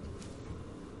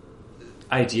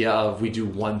idea of we do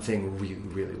one thing really,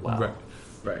 really well.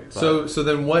 Right. But, so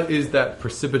then what is that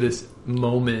precipitous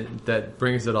moment that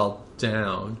brings it all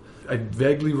down? I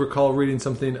vaguely recall reading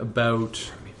something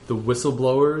about the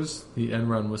whistleblowers, the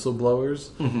Enron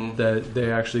whistleblowers, that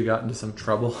they actually got into some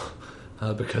trouble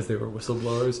because they were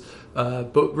whistleblowers.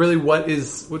 But really, what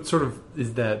sort of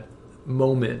is that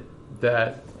moment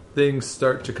that things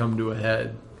start to come to a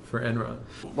head for Enron?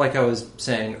 Like I was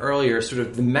saying earlier, sort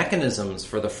of the mechanisms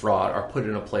for the fraud are put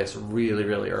into place really,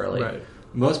 really early. Right.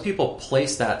 Most people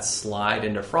place that slide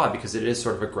into fraud because it is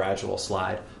sort of a gradual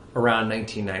slide around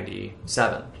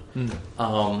 1997.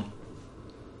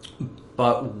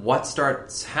 But what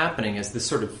starts happening is this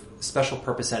sort of special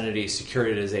purpose entity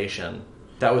securitization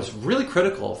that was really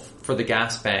critical for the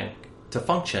gas bank to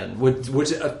function.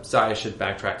 Sorry, I should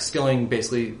backtrack. Skilling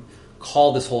basically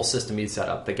called this whole system he'd set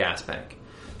up the gas bank.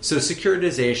 So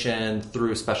securitization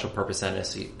through special purpose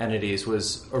entities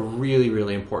was a really,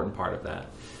 really important part of that.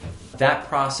 That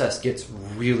process gets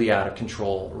really out of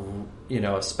control,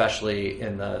 especially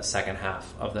in the second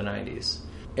half of the 90s.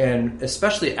 And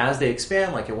especially as they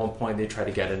expand, like at one point they try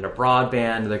to get into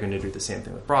broadband, they're going to do the same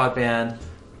thing with broadband.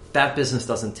 That business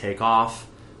doesn't take off,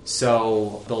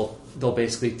 so they'll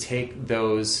basically take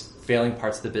those failing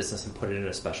parts of the business and put it in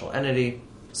a special entity,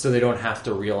 so they don't have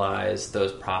to realize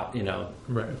those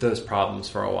those problems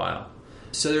for a while.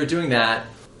 So they're doing that.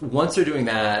 Once they're doing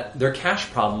that, their cash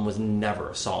problem was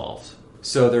never solved.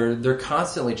 So they're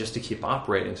constantly, just to keep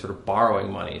operating, sort of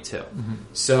borrowing money too.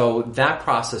 So that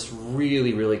process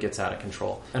really, really gets out of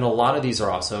control. And a lot of these are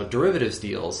also derivatives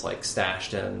deals, like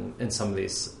stashed in some of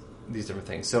these different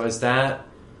things. So as that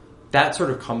sort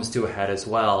of comes to a head as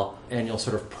well, and you'll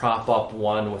sort of prop up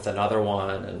one with another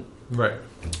one, and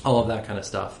all of that kind of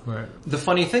stuff. Right. The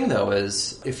funny thing, though,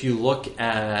 is if you look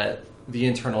at the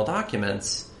internal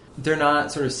documents, they're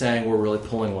not sort of saying we're really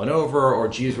pulling one over or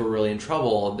geez, we're really in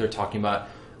trouble. They're talking about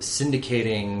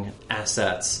syndicating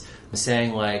assets,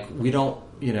 saying like we don't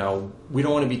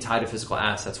want to be tied to physical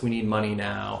assets. We need money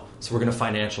now, so we're going to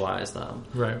financialize them.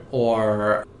 Right.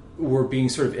 Or we're being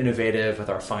sort of innovative with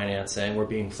our financing. We're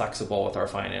being flexible with our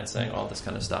financing. All this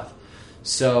kind of stuff.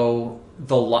 So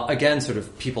again, sort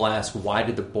of people ask, why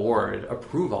did the board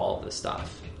approve all of this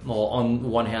stuff? Well, on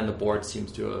one hand, the board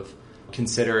seems to have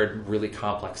considered really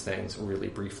complex things really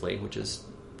briefly, which is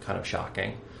kind of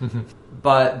shocking. Mm-hmm.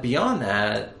 But beyond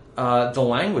that, the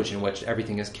language in which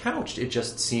everything is couched, it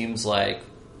just seems like,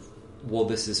 well,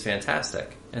 this is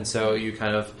fantastic. And so you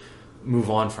kind of move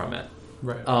on from it.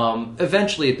 Right.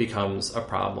 Eventually it becomes a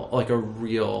problem, like a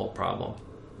real problem.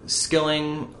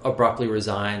 Skilling abruptly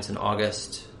resigns in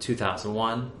August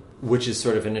 2001, which is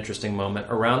sort of an interesting moment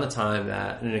around the time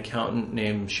that an accountant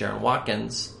named Sharon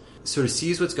Watkins sort of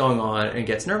sees what's going on and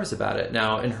gets nervous about it.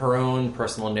 Now, in her own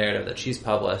personal narrative that she's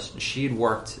published, she'd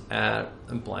worked at,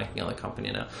 I'm blanking on the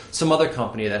company now, some other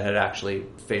company that had actually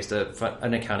faced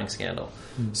an accounting scandal.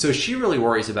 Mm. So she really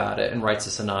worries about it and writes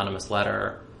this anonymous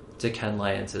letter to Ken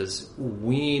Lay and says, you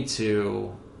need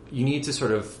to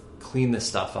sort of clean this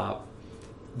stuff up.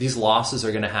 These losses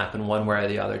are going to happen one way or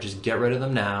the other. Just get rid of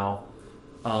them now.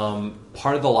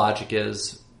 Part of the logic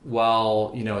is,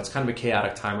 well, it's kind of a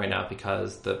chaotic time right now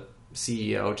because the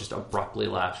CEO just abruptly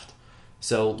left.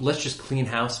 So let's just clean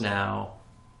house now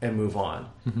and move on.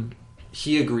 Mm-hmm.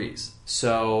 He agrees.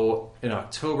 So in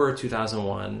October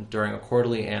 2001, during a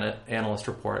quarterly analyst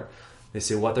report, they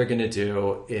say what they're going to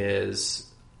do is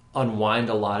unwind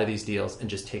a lot of these deals and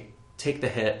just take the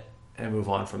hit and move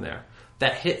on from there.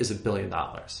 That hit is $1 billion.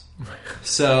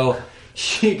 So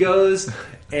he goes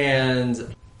and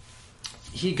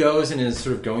is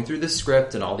sort of going through the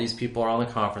script, and all these people are on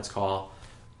the conference call,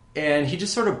 and he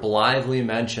just sort of blithely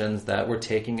mentions that we're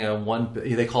taking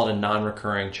they call it a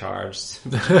non-recurring charge.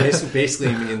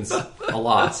 Basically means a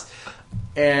loss.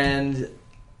 And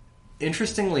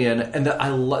interestingly,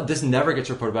 this never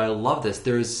gets reported, but I love this.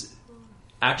 There's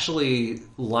actually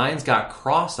lines got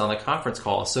crossed on the conference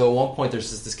call. So at one point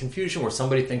there's this confusion where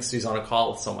somebody thinks he's on a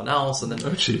call with someone else, and then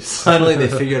finally they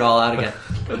figure it all out again.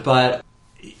 But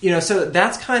so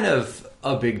that's kind of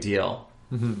a big deal.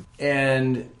 Mm-hmm.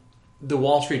 And the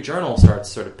Wall Street Journal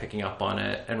starts sort of picking up on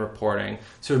it and reporting.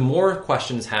 So more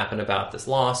questions happen about this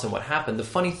loss and what happened. The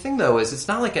funny thing, though, is it's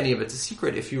not like any of it's a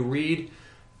secret. If you read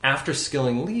after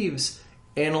Skilling leaves,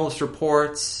 analyst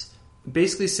reports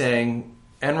basically saying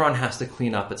Enron has to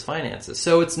clean up its finances.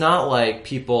 So it's not like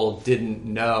people didn't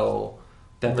know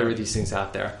that there were these things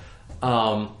out there.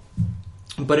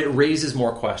 But it raises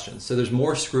more questions. So there's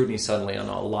more scrutiny suddenly on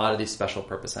a lot of these special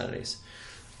purpose entities.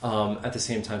 At the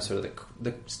same time, sort of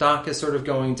the stock is sort of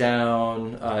going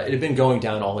down. It had been going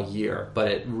down all year, but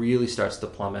it really starts to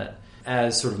plummet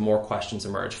as sort of more questions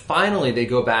emerge. Finally, they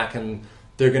go back and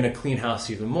they're going to clean house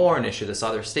even more and issue this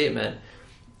other statement.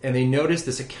 And they notice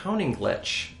this accounting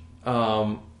glitch,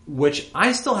 which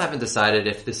I still haven't decided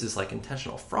if this is like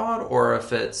intentional fraud or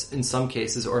if it's, in some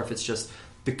cases, or if it's just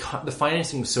the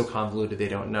financing was so convoluted they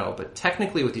don't know. But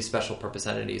technically with these special purpose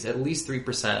entities, at least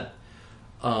 3%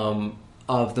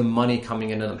 of the money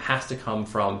coming into them has to come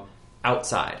from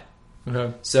outside.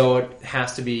 Okay. So it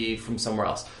has to be from somewhere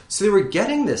else. So they were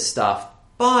getting this stuff,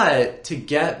 but to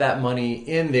get that money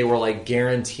in, they were like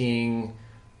guaranteeing,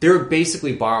 they were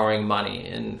basically borrowing money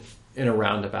in a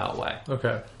roundabout way.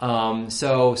 Okay.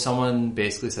 So someone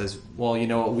basically says, well, you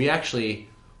know what, we actually,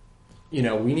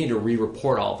 we need to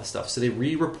re-report all this stuff. So they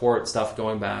re-report stuff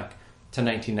going back to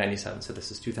 1997. So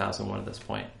this is 2001 at this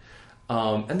point.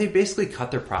 And they basically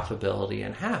cut their profitability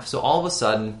in half. So all of a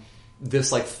sudden,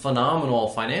 this like phenomenal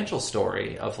financial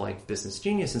story of like business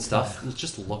genius and stuff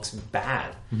just looks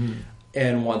bad. Mm-hmm.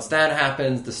 And once that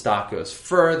happens, the stock goes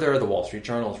further. The Wall Street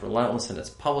Journal is relentless in its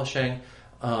publishing.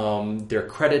 Their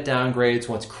credit downgrades.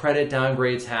 Once credit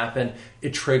downgrades happen,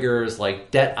 it triggers like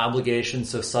debt obligations.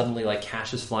 So suddenly like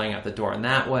cash is flying out the door in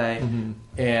that way. Mm-hmm.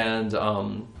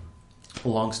 And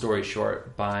long story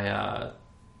short, by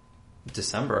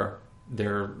December,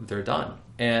 they're done.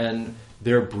 And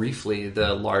they're briefly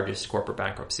the largest corporate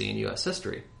bankruptcy in U.S.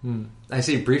 history. Hmm. I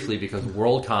say briefly because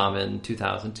WorldCom in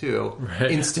 2002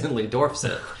 instantly dwarfs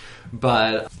it.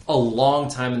 But a long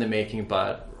time in the making,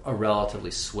 but a relatively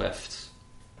swift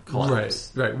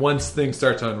collapse. Right. Once things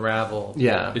start to unravel,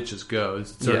 it just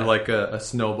goes. It's sort of like a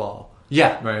snowball.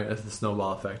 Yeah. Right, as the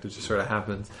snowball effect, it just sort of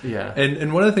happens. Yeah.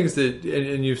 And one of the things that,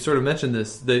 and you've sort of mentioned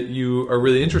this, that you are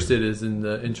really interested is in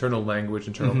the internal language,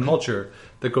 internal culture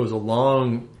that goes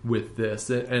along with this.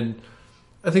 And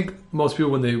I think most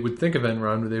people, when they would think of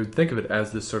Enron, they would think of it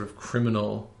as this sort of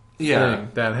criminal thing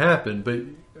that happened. But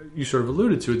you sort of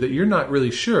alluded to it, that you're not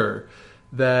really sure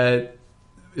that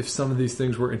if some of these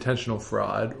things were intentional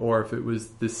fraud or if it was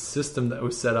this system that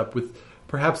was set up with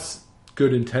perhaps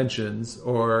good intentions,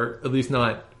 or at least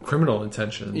not criminal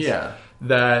intentions,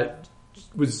 that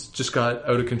just got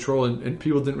out of control, and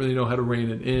people didn't really know how to rein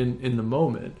it in the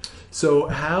moment. So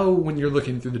how, when you're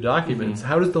looking through the documents,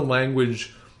 how does the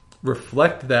language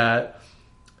reflect that?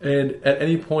 And at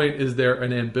any point, is there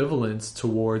an ambivalence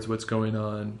towards what's going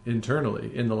on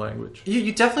internally in the language?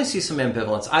 You definitely see some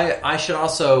ambivalence. I should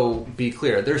also be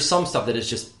clear. There's some stuff that is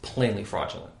just plainly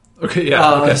fraudulent. Okay,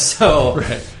 yeah. Okay. So,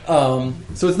 right.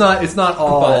 So it's not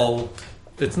all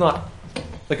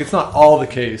the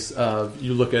case of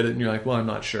you look at it and you're like, well, I'm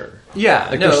not sure.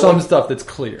 Yeah, there's some stuff that's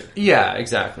clear. Yeah,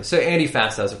 exactly. So Andy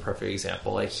Fastow is a perfect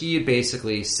example. Like, he had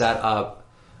basically set up.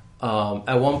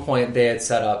 At one point, they had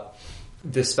set up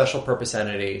this special purpose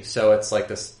entity. So it's like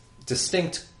this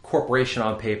distinct corporation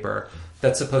on paper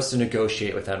that's supposed to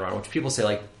negotiate with Enron. Which people say,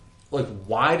 like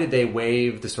why did they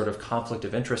waive the sort of conflict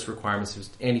of interest requirements?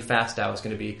 Andy Fastow was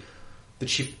going to be the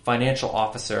chief financial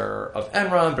officer of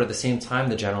Enron, but at the same time,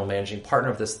 the general managing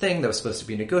partner of this thing that was supposed to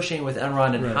be negotiating with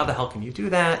Enron. And how the hell can you do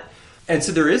that? And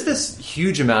so there is this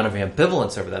huge amount of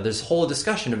ambivalence over that. There's a whole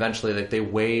discussion eventually that they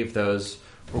waive those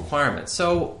requirements.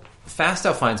 So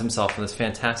Fastow finds himself in this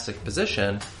fantastic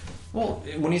position. Well,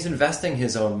 when he's investing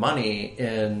his own money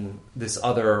in this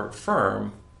other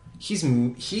firm,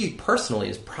 he personally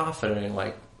is profiting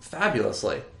like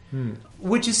fabulously,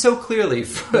 which is so clearly, you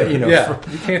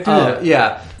can't do that.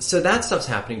 Yeah, so that stuff's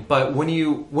happening. But when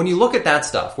you look at that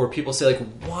stuff, where people say,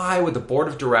 like, why would the board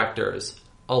of directors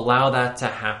allow that to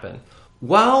happen?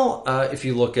 Well, if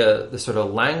you look at the sort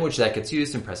of language that gets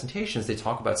used in presentations, they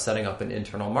talk about setting up an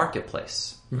internal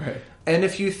marketplace. Right. And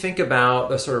if you think about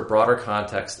the sort of broader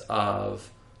context of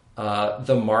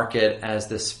the market as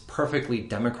this perfectly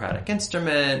democratic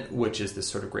instrument, which is this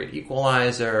sort of great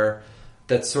equalizer,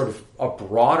 that's sort of a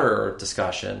broader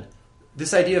discussion,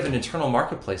 this idea of an internal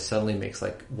marketplace suddenly makes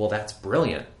like, well, that's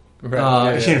brilliant.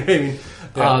 Right. You know what I mean?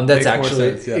 That's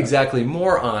actually sense, exactly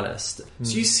more honest.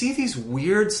 So you see these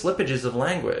weird slippages of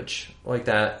language like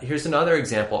that. Here's another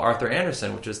example. Arthur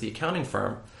Andersen, which was the accounting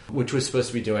firm, which was supposed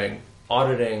to be doing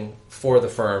auditing for the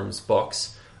firm's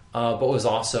books, but was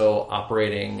also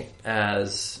operating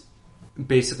as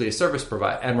basically a service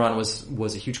provider. Enron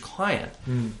was a huge client.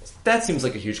 That seems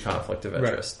like a huge conflict of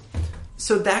interest. Right.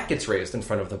 So that gets raised in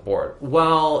front of the board.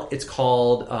 Well, it's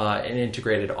called an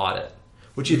integrated audit.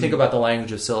 Which you think about the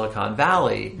language of Silicon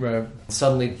Valley, right.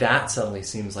 Suddenly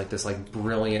seems like this like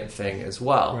brilliant thing as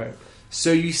well. Right.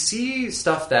 So you see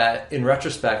stuff that in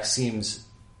retrospect seems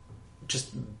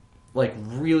just like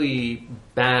really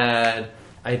bad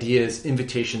ideas,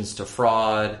 invitations to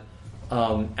fraud.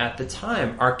 At the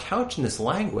time are couched in this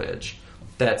language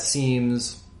that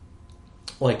seems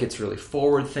like it's really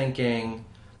forward thinking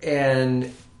and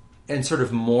sort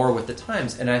of more with the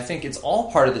times. And I think it's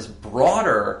all part of this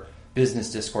broader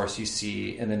business discourse you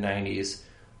see in the 90s,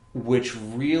 which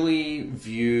really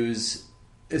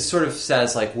it sort of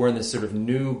says like we're in this sort of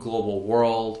new global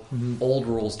world, old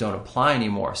rules don't apply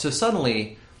anymore. So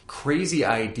suddenly crazy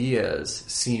ideas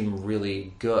seem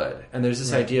really good. And there's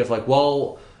this idea of like,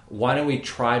 well, why don't we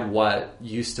try what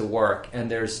used to work? And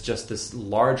there's just this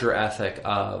larger ethic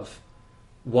of,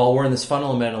 well, we're in this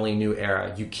fundamentally new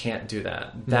era. You can't do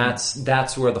that.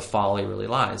 That's where the folly really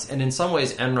lies. And in some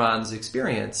ways, Enron's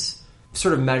experience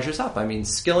sort of measures up. I mean,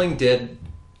 Skilling did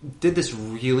this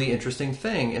really interesting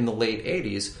thing in the late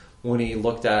 80s when he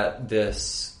looked at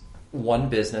this one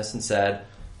business and said,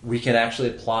 we can actually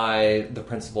apply the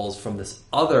principles from this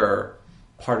other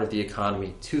part of the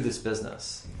economy to this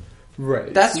business.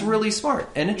 Right. That's really smart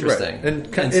and interesting. Right.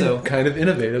 And kind of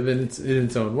innovative in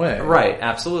its own way. Right,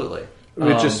 absolutely.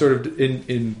 It just sort of,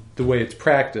 in the way it's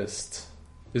practiced,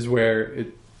 is where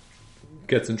it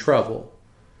gets in trouble.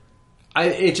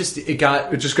 It just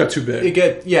got too big.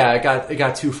 It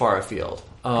got too far afield.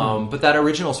 But that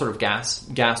original sort of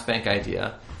gas bank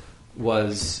idea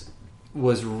was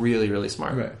really, really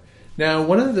smart. Right. Now,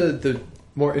 one of the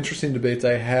more interesting debates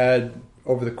I had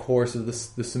over the course of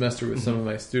this semester with some of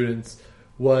my students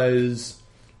was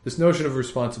this notion of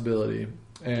responsibility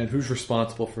and who's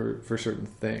responsible for certain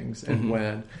things and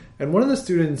when. And one of the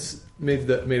students made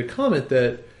a comment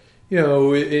that,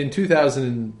 in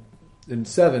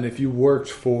 2007, if you worked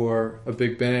for a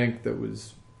big bank that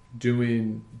was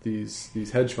doing these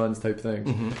hedge funds type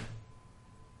things,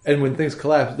 and when things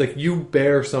collapse, like, you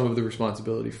bear some of the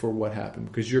responsibility for what happened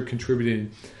because you're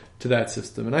contributing to that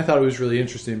system. And I thought it was really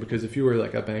interesting because if you were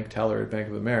like a bank teller at Bank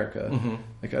of America,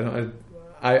 like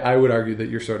I would argue that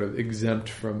you're sort of exempt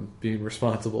from being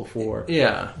responsible for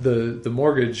the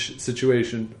mortgage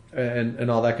situation and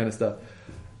all that kind of stuff.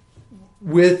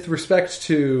 With respect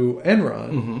to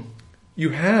Enron, you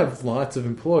have lots of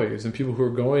employees and people who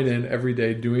are going in every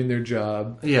day doing their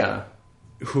job,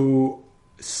 who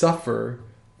suffer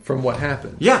from what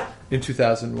happened. Yeah. In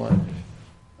 2001.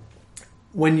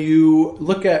 When you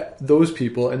look at those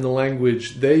people and the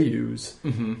language they use,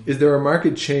 is there a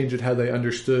marked change in how they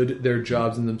understood their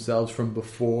jobs and themselves from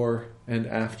before and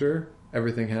after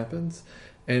everything happens?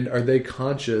 And are they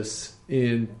conscious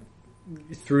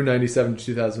through 97 to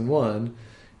 2001?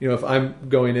 If I'm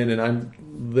going in and I'm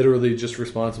literally just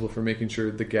responsible for making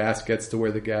sure the gas gets to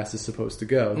where the gas is supposed to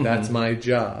go, that's my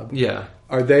job. Yeah.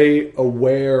 Are they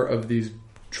aware of these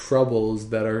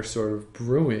troubles that are sort of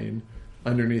brewing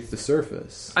underneath the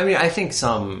surface? I mean, I think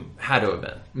some had to have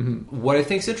been. What I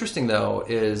think is interesting, though,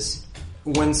 is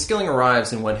when Skilling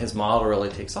arrives and when his model really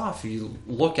takes off, you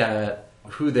look at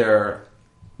who they're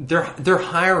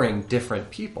hiring different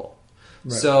people.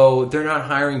 Right. So they're not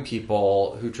hiring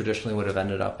people who traditionally would have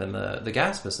ended up in the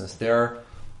gas business. They're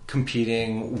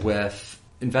competing with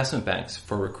investment banks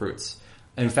for recruits.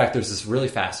 And in fact, there's this really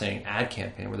fascinating ad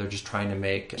campaign where they're just trying to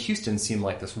make Houston seem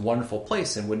like this wonderful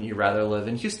place. And wouldn't you rather live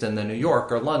in Houston than New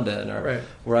York or London or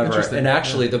wherever? And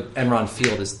actually, the Enron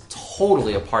field is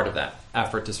totally a part of that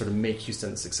effort to sort of make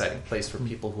Houston this exciting place for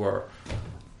people who are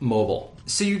mobile.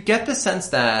 So you get the sense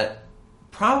that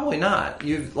probably not.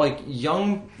 You've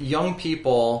young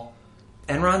people.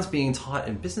 Enron's being taught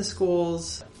in business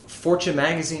schools. Fortune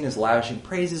magazine is lavishing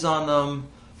praises on them.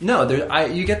 No,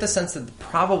 you get the sense that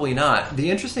probably not.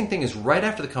 The interesting thing is, right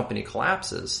after the company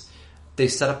collapses, they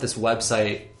set up this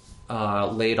website,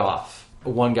 laid off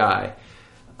one guy,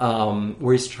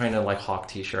 where he's trying to hawk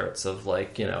T-shirts of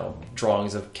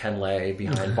drawings of Ken Lay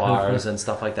behind bars and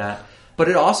stuff like that. But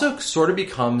it also sort of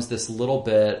becomes this little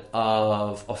bit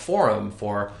of a forum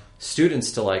for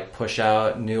students to push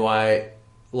out new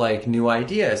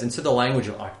ideas. And so the language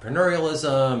of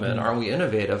entrepreneurialism and are we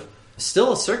innovative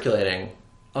still is circulating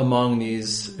among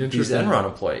these Enron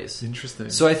employees. Interesting.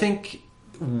 So I think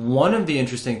one of the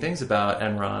interesting things about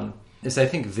Enron is I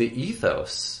think the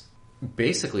ethos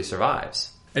basically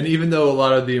survives. And even though a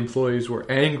lot of the employees were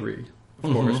angry,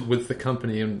 of course, with the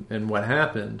company and what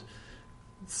happened,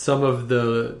 some of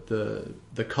the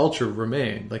culture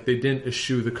remained. They didn't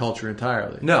eschew the culture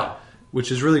entirely. No. Which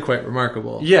is really quite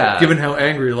remarkable. Yeah. Given how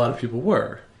angry a lot of people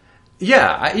were.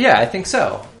 Yeah, I think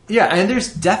so. Yeah, and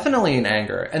there's definitely an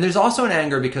anger. And there's also an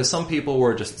anger because some people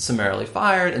were just summarily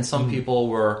fired and some people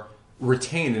were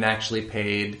retained and actually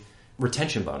paid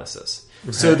retention bonuses.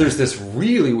 Right. So there's this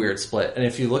really weird split. And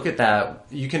if you look at that,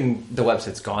 the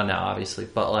website's gone now, obviously,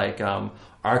 but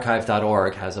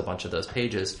archive.org has a bunch of those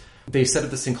pages. They set up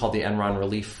this thing called the Enron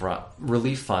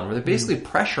Relief Fund, where they're basically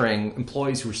pressuring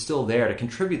employees who are still there to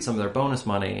contribute some of their bonus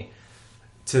money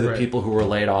to the people who were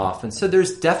laid off. And so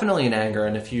there's definitely an anger.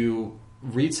 And if you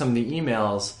read some of the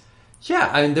emails,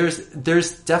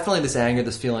 there's definitely this anger,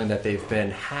 this feeling that they've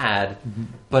been had,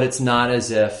 but it's not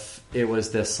as if it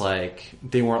was this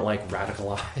they weren't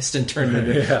radicalized and turned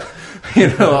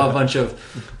into a bunch of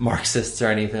Marxists or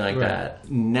anything like that.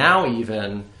 Now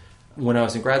even when I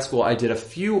was in grad school, I did a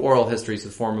few oral histories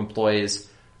with former employees.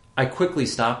 I quickly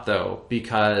stopped though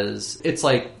because it's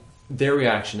their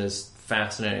reaction is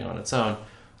fascinating on its own.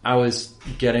 I was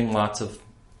getting lots of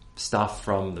stuff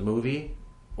from the movie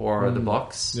or the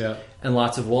books. Yeah. And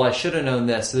lots of, I should have known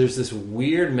this. So there's this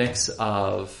weird mix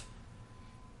of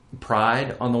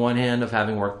pride on the one hand of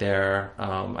having worked there.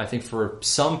 I think for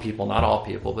some people, not all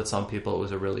people, but some people, it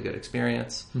was a really good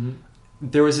experience. Mm-hmm.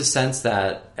 There was a sense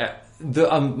that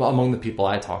among the people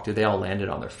I talked to, they all landed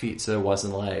on their feet. So there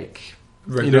wasn't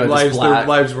their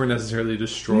lives weren't necessarily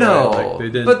destroyed. No, they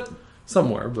did. But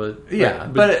somewhere, but yeah.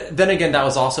 But then again, that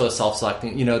was also a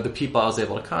self-selecting. The people I was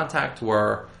able to contact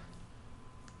were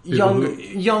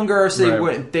younger, so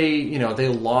they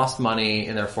lost money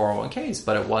in their 401ks,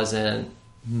 but it wasn't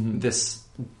this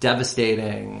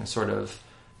devastating sort of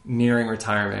nearing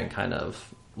retirement kind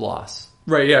of loss.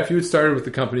 Right. Yeah. If you had started with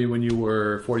the company when you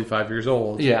were 45 years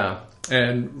old,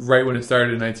 and right when it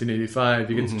started in 1985,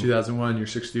 you get to 2001, you're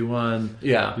 61.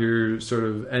 Yeah. You're sort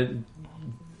of at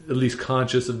least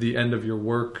conscious of the end of your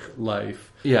work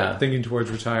life. Yeah. Thinking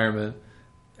towards retirement.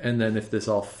 And then if this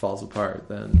all falls apart,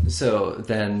 then... So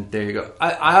then there you go.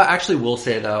 I actually will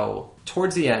say, though,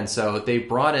 towards the end, so they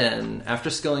brought in, after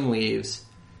Skilling leaves,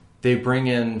 they bring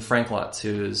in Frank Lutz,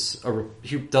 he does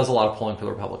a lot of polling for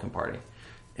the Republican Party.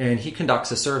 And he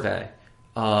conducts a survey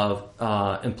of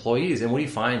employees. And what he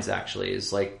finds, actually,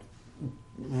 is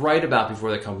right about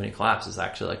before the company collapses,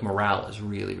 actually, morale is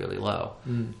really, really low.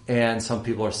 Mm. And some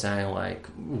people are saying,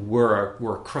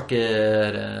 we're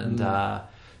crooked and...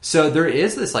 So there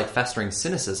is this festering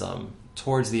cynicism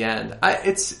towards the end.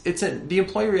 The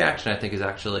employee reaction, I think, is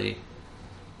actually,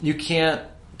 you can't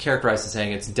characterize it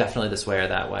saying it's definitely this way or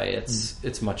that way.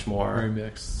 It's much more very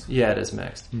mixed. Yeah, it is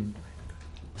mixed.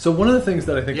 So one of the things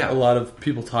that I think a lot of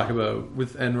people talk about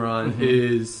with Enron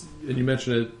is, and you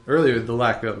mentioned it earlier, the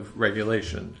lack of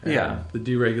regulation. And the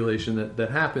deregulation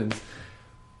that happens.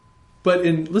 But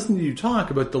in listening to you talk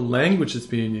about the language that's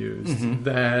being used,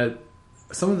 that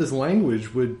some of this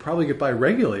language would probably get by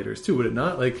regulators too, would it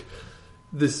not? Like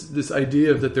this idea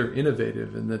of that they're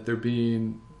innovative and that they're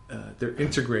being they're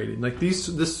integrating. Like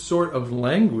this sort of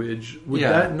language, would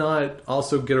that not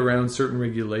also get around certain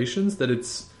regulations? That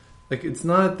it's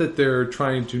not that they're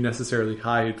trying to necessarily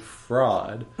hide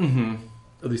fraud,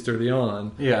 at least early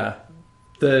on. Yeah,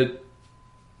 that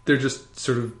they're just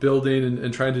sort of building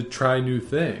and trying to try new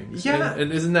things. Yeah.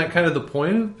 And isn't that kind of the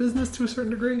point of business to a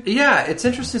certain degree? Yeah, it's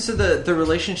interesting. So the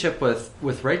relationship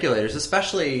with regulators,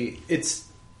 especially, it's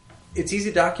easy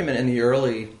to document in the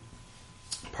early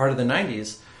part of the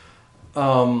 90s.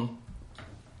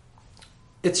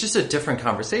 It's just a different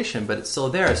conversation, but it's still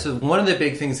there. So one of the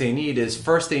big things they need is,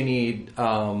 first they need,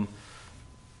 from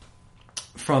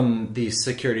the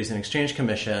Securities and Exchange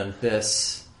Commission,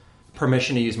 this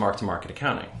permission to use mark-to-market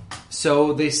accounting.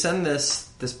 So they send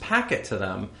this packet to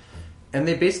them, and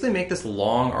they basically make this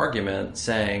long argument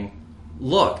saying,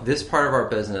 look, this part of our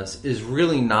business is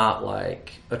really not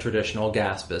like a traditional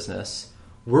gas business.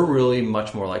 We're really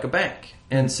much more like a bank.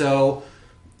 And so,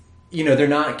 they're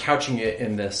not couching it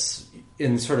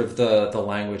in sort of the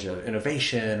language of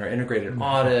innovation or integrated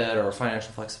audit or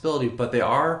financial flexibility, but they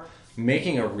are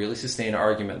making a really sustained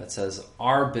argument that says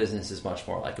our business is much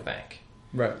more like a bank.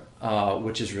 Right.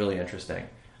 Which is really interesting.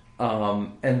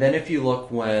 And then if you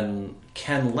look when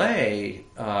Ken Lay,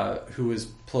 who is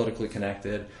politically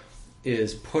connected,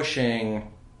 is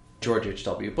pushing George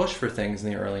H.W. Bush for things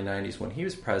in the early 90s when he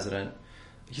was president,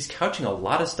 he's couching a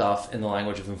lot of stuff in the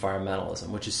language of environmentalism,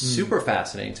 which is super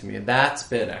fascinating to me. And that's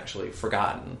been actually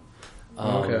forgotten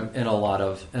in a lot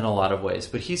of ways.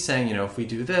 But he's saying, if we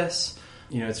do this,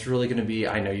 it's really going to be,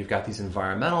 I know you've got these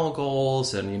environmental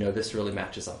goals and, this really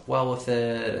matches up well with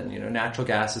it. And, natural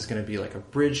gas is going to be like a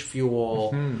bridge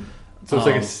fuel. So it's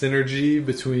like a synergy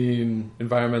between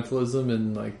environmentalism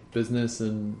and like business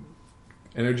and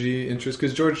energy interests.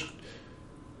 Because George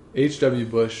H.W.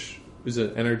 Bush was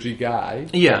an energy guy.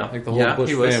 Yeah. Like the whole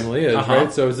Bush family is,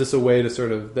 right? So is this a way to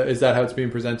sort of, is that how it's being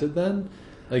presented then?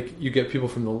 Like you get people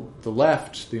from the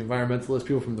left, the environmentalists,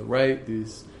 people from the right,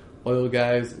 these oil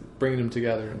guys, bringing them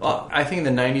together. Well, I think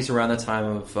in the 90s, around the time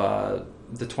of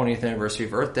the 20th anniversary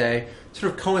of Earth Day,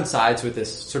 sort of coincides with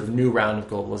this sort of new round of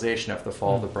globalization after the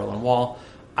fall of the Berlin Wall.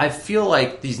 I feel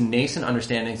like these nascent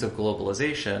understandings of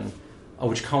globalization,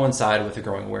 which coincide with the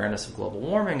growing awareness of global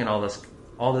warming and all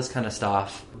this kind of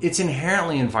stuff, it's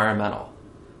inherently environmental.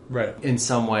 Right. In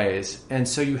some ways. And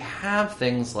so you have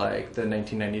things like the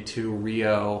 1992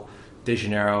 Rio de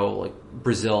Janeiro, like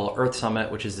Brazil Earth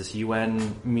Summit, which is this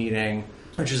UN meeting,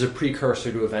 which is a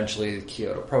precursor to eventually the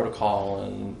Kyoto Protocol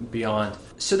and beyond.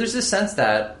 So there's this sense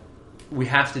that we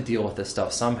have to deal with this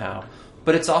stuff somehow.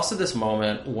 But it's also this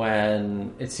moment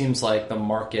when it seems like the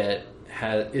market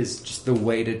is just the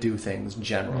way to do things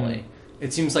generally.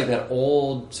 It seems like that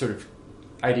old sort of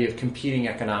idea of competing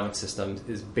economic systems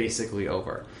is basically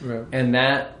over. Right. And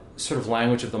that sort of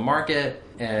language of the market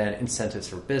and incentives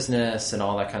for business and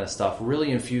all that kind of stuff really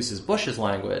infuses Bush's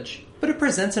language, but it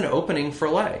presents an opening for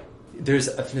Lay. There's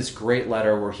this great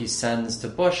letter where he sends to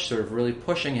Bush sort of really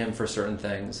pushing him for certain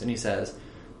things, and he says,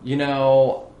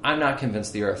 I'm not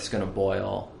convinced the Earth's going to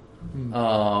boil.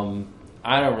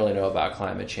 I don't really know about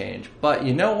climate change, but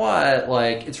you know what?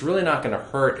 Like, it's really not going to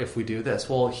hurt if we do this.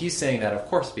 Well, he's saying that, of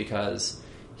course, because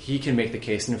he can make the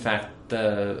case, and in fact,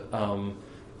 the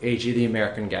AG, the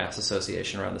American Gas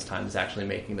Association, around this time is actually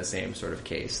making the same sort of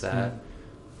case that,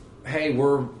 hey,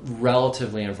 we're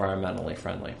relatively environmentally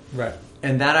friendly. Right.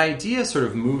 And that idea sort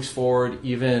of moves forward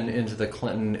even into the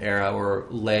Clinton era, where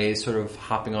Lay's sort of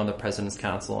hopping on the President's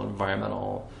Council on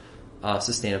Environmental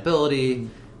Sustainability.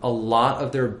 A lot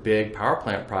of their big power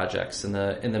plant projects in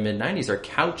the mid-90s are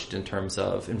couched in terms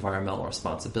of environmental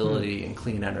responsibility and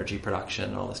clean energy production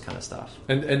and all this kind of stuff.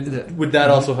 And would that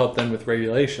also help then with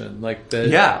regulation? Like that,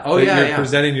 you're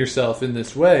presenting yourself in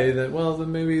this way that, well,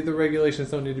 then maybe the regulations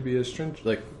don't need to be as stringent.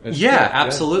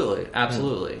 Absolutely.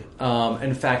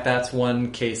 In fact, that's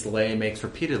one case Lay makes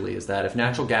repeatedly, is that if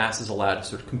natural gas is allowed to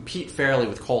sort of compete fairly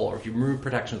with coal, or if you remove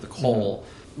protection of the coal,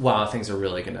 things are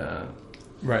really going to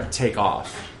take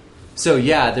off. So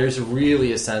there's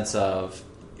really a sense of,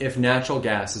 if natural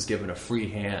gas is given a free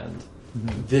hand,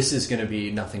 this is going to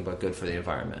be nothing but good for the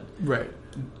environment. Right.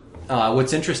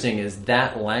 What's interesting is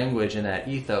that language and that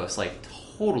ethos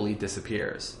totally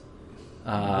disappears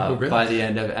by the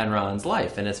end of Enron's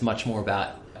life, and it's much more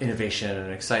about innovation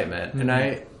and excitement.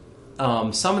 And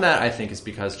Some of that, I think, is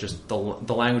because just the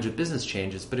language of business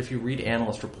changes. But if you read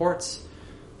analyst reports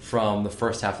from the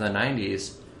first half of the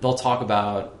 90s, they'll talk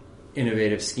about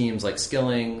innovative schemes like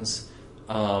Skillings,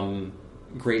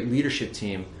 great leadership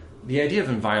team. The idea of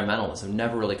environmentalism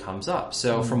never really comes up.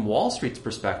 So from Wall Street's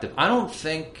perspective, I don't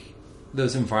think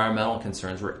those environmental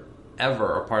concerns were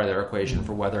ever a part of their equation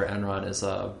for whether Enron is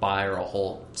a buy or a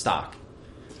hold stock.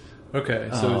 Okay,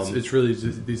 so it's really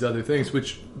just these other things,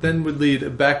 which then would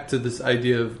lead back to this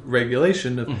idea of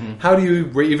regulation. Of how do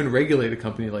you even regulate a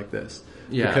company like this?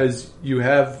 Yeah. Because you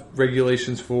have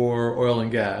regulations for oil and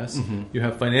gas, you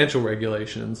have financial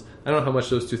regulations. I don't know how much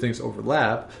those two things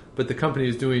overlap, but the company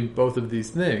is doing both of these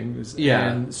things.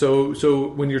 Yeah. And so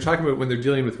when you're talking about when they're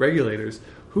dealing with regulators,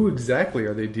 who exactly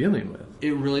are they dealing with?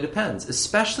 It really depends,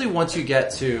 especially once you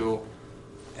get to...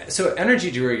 So energy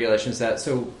deregulation is that...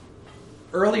 So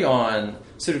early on,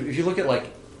 so if you look at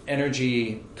like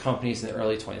energy companies in the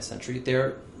early 20th century,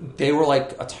 they were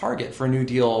like a target for New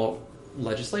Deal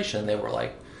legislation. They were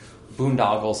like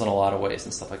boondoggles in a lot of ways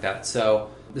and stuff like that. So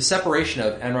the separation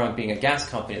of Enron being a gas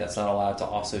company that's not allowed to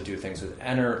also do things with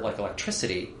like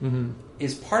electricity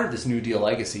is part of this New Deal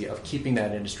legacy of keeping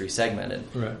that industry segmented.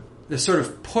 Right. The sort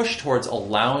of push towards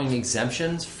allowing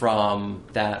exemptions from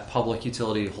that Public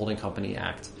Utility Holding Company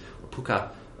Act, or PUCA,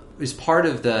 is part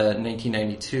of the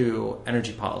 1992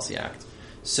 Energy Policy Act.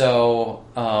 So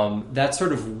that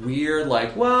sort of weird,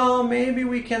 like, well, maybe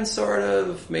we can sort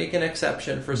of make an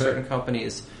exception for certain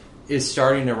companies is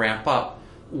starting to ramp up.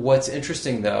 What's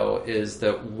interesting, though, is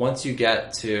that once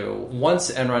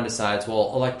Enron decides,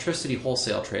 well, electricity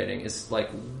wholesale trading is like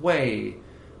way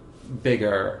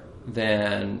bigger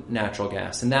than natural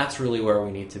gas, and that's really where we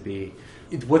need to be.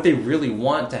 What they really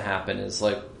want to happen is,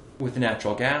 like, with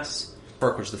natural gas,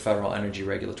 FERC, which is the Federal Energy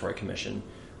Regulatory Commission,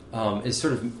 is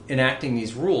sort of enacting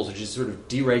these rules, which is sort of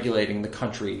deregulating the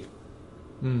country.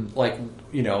 Like,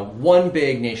 one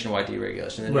big nationwide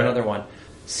deregulation, and another one,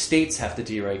 states have to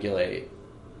deregulate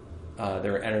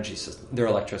their energy system, their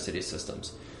electricity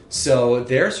systems. So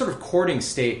they're sort of courting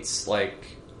states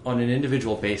like on an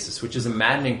individual basis, which is a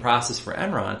maddening process for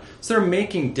Enron. So they're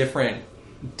making different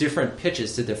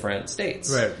pitches to different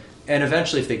states. Right. And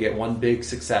eventually, if they get one big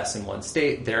success in one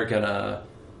state, they're gonna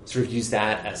sort of use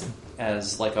that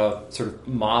as like a sort of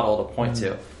model to point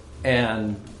to.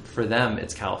 And for them,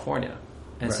 it's California.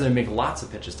 And so they make lots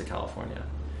of pitches to California.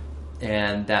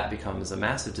 And that becomes a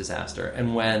massive disaster.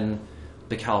 And when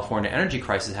the California energy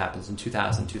crisis happens in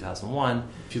 2000, 2001,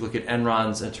 if you look at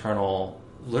Enron's internal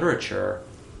literature,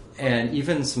 and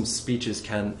even some speeches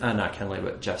not Ken Lay,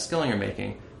 but Jeff Skilling are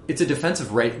making, it's a defense of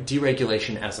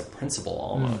deregulation as a principle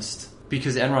almost.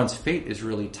 Because Enron's fate is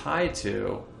really tied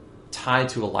to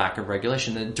a lack of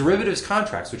regulation. The derivatives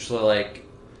contracts, which like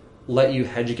let you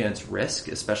hedge against risk,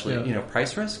 especially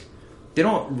price risk, they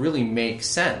don't really make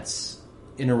sense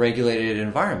in a regulated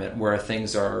environment where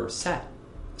things are set.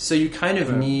 So you kind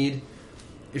of need,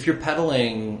 if you're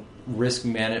peddling risk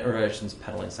management,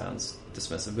 peddling sounds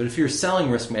dismissive, but if you're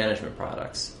selling risk management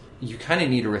products, you kind of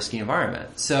need a risky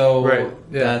environment. So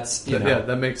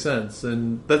that makes sense,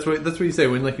 and that's what you say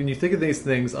when you think of these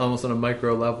things almost on a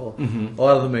micro level. A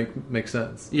lot of them make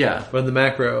sense. Yeah, but in the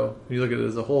macro, when you look at it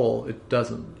as a whole, it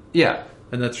doesn't. Yeah,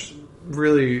 and that's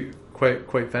really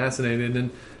quite fascinating.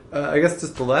 And I guess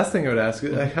just the last thing I would ask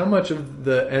is how much of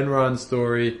the Enron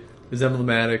story is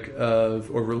emblematic of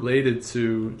or related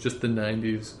to just the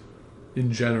 90s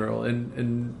in general.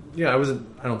 And I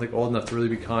don't think old enough to really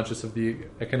be conscious of the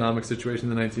economic situation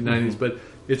in the 1990s, but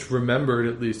it's remembered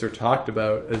at least or talked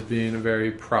about as being a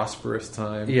very prosperous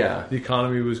time. Yeah. The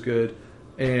economy was good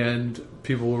and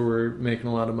people were making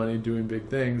a lot of money doing big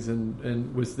things,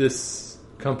 and was this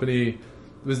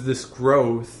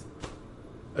growth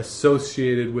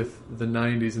associated with the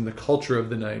 90s and the culture of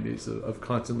the 90s of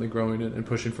constantly growing and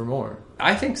pushing for more?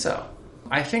 I think so.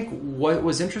 I think what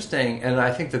was interesting, and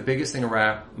I think the biggest thing to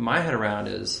wrap my head around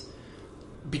is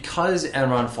because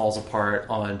Enron falls apart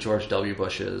on George W.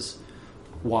 Bush's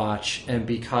watch, and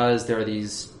because there are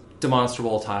these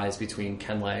demonstrable ties between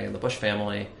Ken Lay and the Bush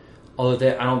family, although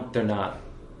they're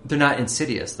not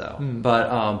insidious though,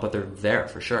 but they're there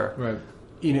for sure. Right.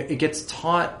 It gets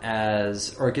taught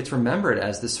it gets remembered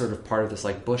as this sort of part of this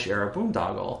like Bush era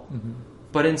boondoggle.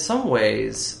 But in some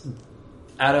ways,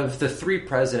 out of the three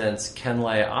presidents Ken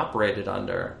Lay operated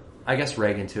under, I guess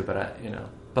Reagan too,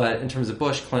 but in terms of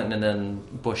Bush, Clinton, and then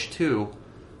Bush too,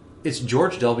 it's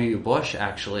George W. Bush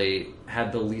actually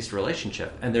had the least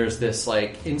relationship, and there's this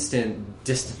like instant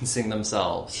distancing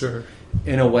themselves. Sure.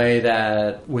 In a way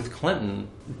that with Clinton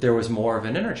there was more of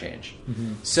an interchange.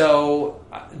 So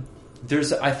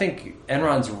I think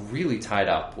Enron's really tied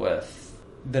up with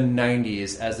the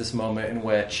 90s as this moment in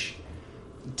which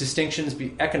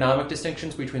economic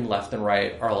distinctions between left and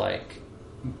right are like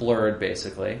blurred,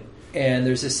 basically. And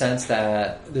there's a sense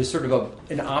that there's sort of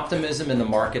an optimism in the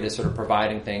market is sort of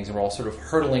providing things, and we're all sort of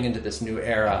hurtling into this new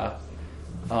era.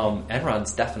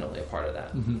 Enron's definitely a part of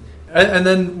that. Mm-hmm. And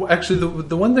then, actually,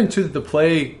 the one thing, too, that the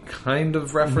play kind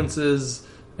of references,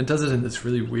 and does it in this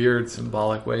really weird,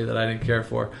 symbolic way that I didn't care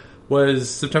for,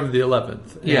 was September the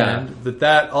 11th. Yeah.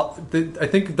 And I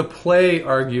think the play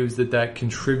argues that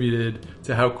contributed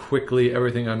to how quickly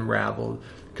everything unraveled,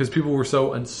 because people were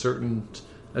so uncertain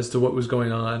as to what was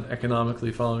going on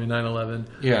economically following 9/11.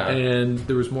 Yeah. And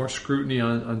there was more scrutiny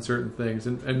on certain things,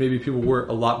 and maybe people were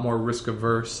a lot more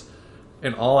risk-averse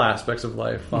in all aspects of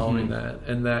life following that,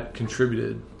 and that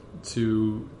contributed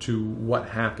to what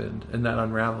happened and that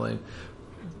unraveling.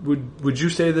 Would you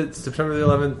say that September the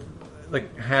 11th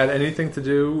had anything to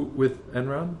do with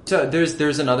Enron? So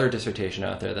there's another dissertation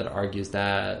out there that argues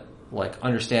that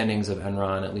understandings of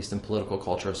Enron, at least in political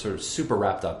culture, are sort of super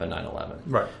wrapped up in 9/11.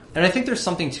 Right. And I think there's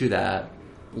something to that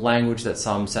language that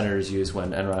some senators use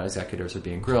when Enron executives are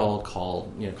being grilled,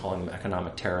 calling them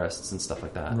economic terrorists and stuff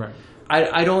like that. Right.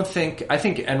 I think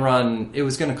Enron, it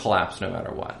was going to collapse no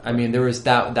matter what. I mean, there was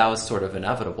that was sort of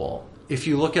inevitable. If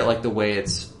you look at the way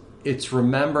it's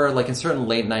remembered, in certain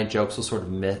late night jokes will sort of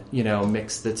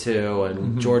mix the two,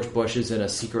 and George Bush is in a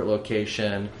secret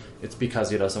location. It's because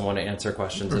he doesn't want to answer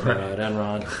questions about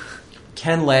Enron.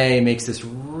 Ken Lay makes this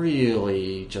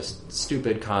really just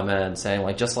stupid comment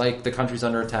saying just like the country's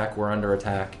under attack, we're under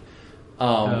attack.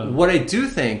 What I do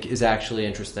think is actually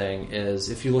interesting is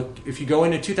if you go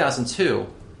into 2002,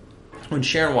 when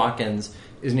Sharon Watkins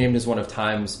is named as one of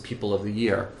Time's People of the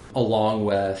Year, along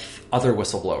with other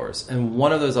whistleblowers. And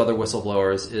one of those other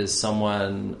whistleblowers is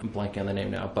someone, I'm blanking on the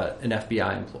name now, but an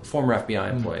former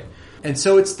FBI employee. And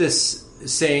so it's this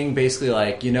saying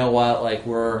basically you know what,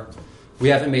 we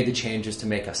haven't made the changes to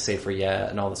make us safer yet,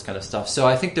 and all this kind of stuff. So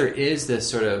I think there is this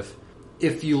sort of,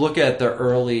 if you look at the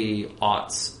early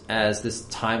aughts as this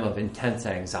time of intense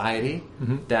anxiety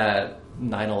that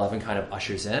 9/11 kind of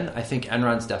ushers in, I think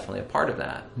Enron's definitely a part of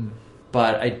that.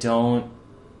 But I don't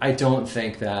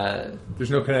think that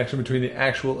there's no connection between the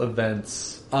actual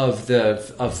events of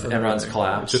Enron's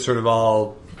collapse. It just sort of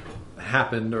all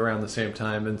happened around the same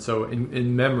time, and so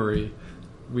in memory,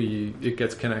 it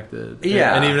gets connected.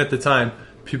 Yeah, and even at the time,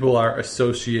 people are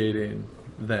associating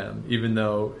them, even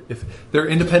though if they're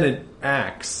independent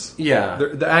acts. Yeah,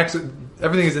 the acts,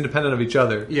 everything is independent of each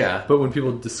other. Yeah, but when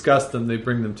people discuss them, they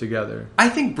bring them together. I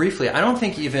think briefly, I don't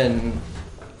think even.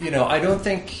 I don't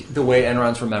think the way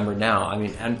Enron's remembered now,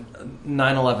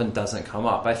 9/11 doesn't come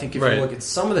up. I think if you look at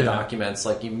some of the documents,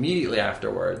 immediately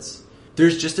afterwards,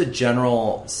 there's just a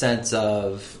general sense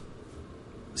of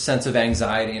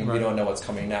anxiety, and we don't know what's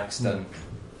coming next, and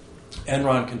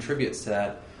Enron contributes to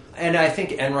that. And I think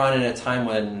Enron, in a time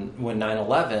when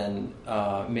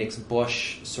 9/11 makes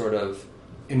Bush sort of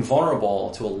invulnerable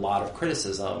to a lot of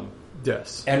criticism.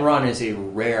 Yes. Enron is a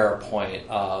rare point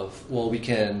of, we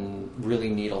can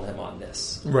really needle him on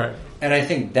this. Right. And I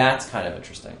think that's kind of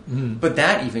interesting. But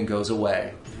that even goes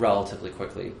away relatively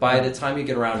quickly. By the time you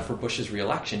get around for Bush's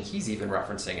reelection, he's even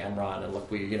referencing Enron and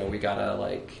look, we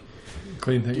gotta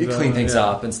clean things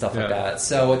up and stuff like that.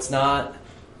 So it's not,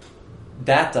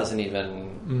 that doesn't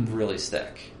even really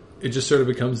stick. It just sort of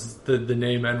becomes the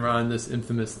name Enron, this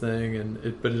infamous thing,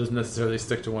 but it doesn't necessarily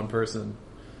stick to one person.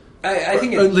 I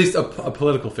think at least a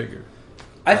political figure.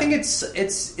 I think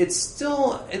it's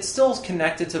still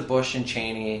connected to Bush and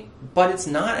Cheney, but it's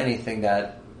not anything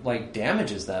that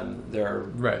damages them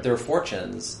their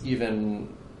fortunes even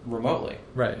remotely.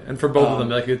 Right, and for both of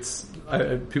them, it's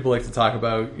people like to talk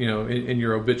about in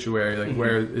your obituary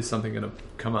where is something going to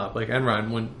come up. Enron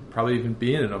wouldn't probably even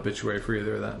be in an obituary for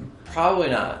either of them. Probably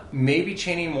not. Maybe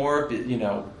Cheney more.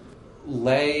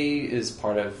 Lay is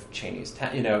part of Cheney's,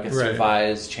 gets to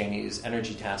advise Cheney's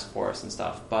energy task force and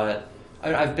stuff. But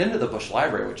I've been to the Bush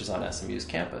Library, which is on SMU's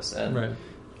campus, and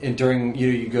during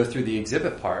you go through the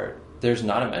exhibit part, there's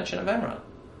not a mention of Enron,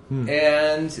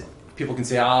 and people can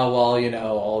say,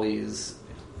 all these.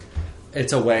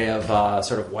 It's a way of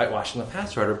sort of whitewashing the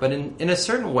past, but in a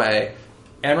certain way,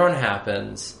 Enron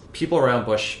happens. People around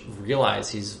Bush realize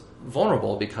he's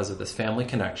vulnerable because of this family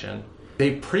connection.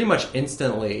 They pretty much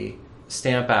instantly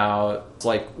stamp out,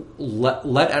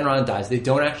 let Enron die. They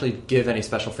don't actually give any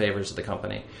special favors to the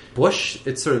company. Bush,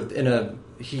 it's sort of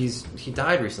he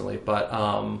died recently, but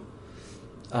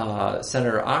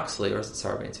Senator Oxley, or is it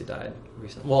Sarbanes who died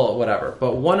recently? Well, whatever.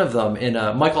 But one of them,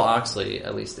 Michael Oxley,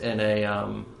 at least in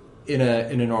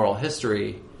an oral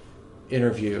history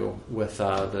interview with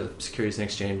the Securities and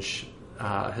Exchange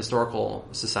Historical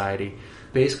Society,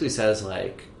 basically says,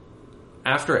 like,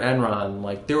 after Enron,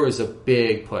 like, there was a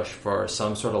big push for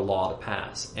some sort of law to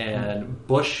pass. And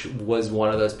Bush was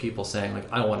one of those people saying,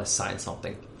 like, I want to sign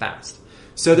something fast.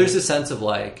 So there's a sense of,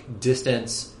 like,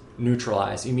 distance,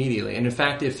 neutralize immediately. And in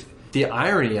fact, if the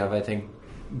irony of, I think,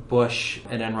 Bush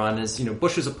and Enron is,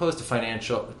 Bush was opposed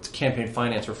to campaign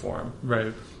finance reform.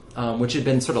 Right. Which had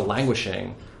been sort of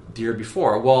languishing the year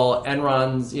before. Well,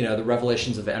 Enron's, the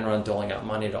revelations of Enron doling out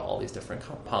money to all these different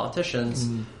politicians,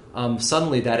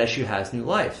 suddenly that issue has new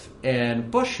life. And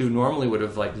Bush, who normally would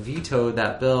have, like, vetoed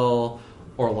that bill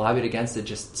or lobbied against it,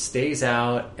 just stays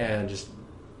out and just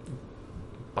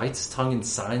bites his tongue and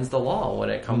signs the law when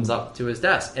it comes up to his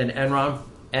desk. And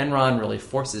Enron really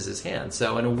forces his hand.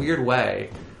 So in a weird way,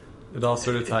 it all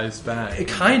sort of ties back. It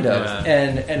kind of.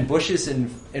 Yeah. And Bush is,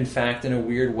 in fact, in a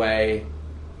weird way,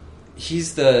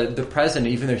 he's the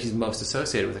president, even though he's most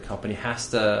associated with the company, is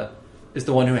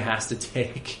the one who has to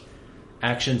take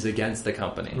actions against the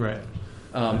company. Right.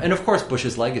 And of course,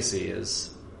 Bush's legacy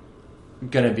is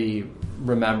going to be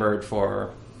remembered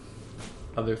for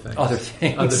other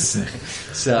things.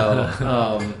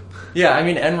 So, yeah, I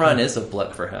mean, Enron is a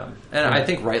blip for him, and I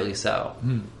think rightly so.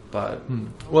 But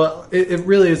well, it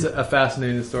really is a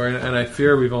fascinating story, and I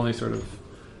fear we've only sort of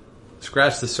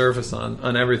scratched the surface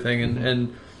on everything.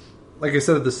 And like I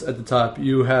said at the top,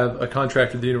 you have a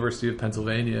contract with the University of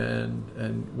Pennsylvania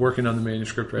and working on the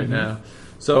manuscript right now.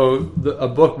 So a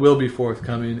book will be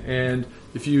forthcoming, and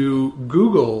if you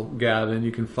Google Gavin,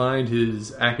 you can find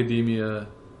his academia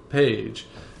page.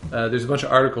 There's a bunch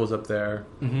of articles up there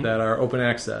that are open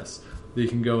access that you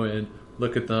can go in,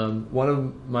 look at them. One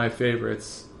of my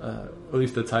favorites, at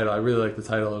least the title, I really like the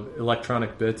title of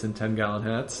Electronic Bits and 10-Gallon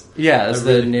Hats. Yeah, that's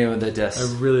the name of the disc.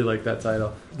 I really like that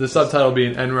title. The subtitle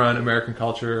being Enron, American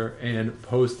Culture and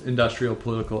Post-Industrial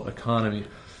Political Economy.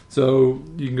 So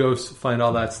you can go find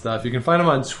all that stuff. You can find him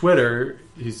on Twitter.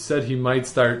 He said he might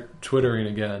start Twittering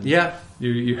again. Yeah.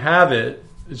 You have it.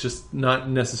 It's just not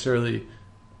necessarily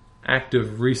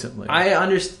active recently. I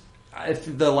understand.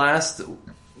 The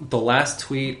last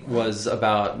tweet was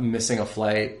about missing a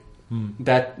flight.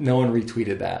 That no one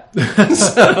retweeted that.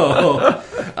 So,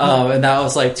 and that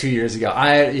was like 2 years ago.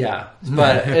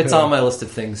 But it's on my list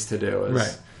of things to do.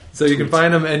 Right. So you can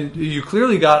find them, and you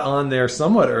clearly got on there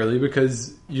somewhat early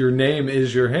because your name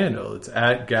is your handle. It's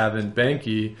at Gavin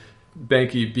Benke,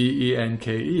 Benke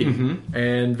Benke,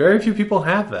 and very few people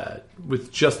have that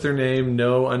with just their name,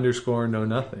 no underscore, no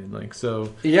nothing. Like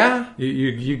so, yeah,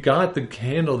 you got the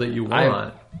handle that you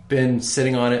want. I've been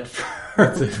sitting on it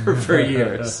for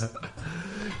years.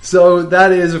 So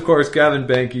that is, of course, Gavin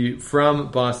Benke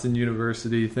from Boston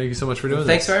University. Thank you so much for doing this.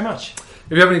 Thanks very much.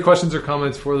 If you have any questions or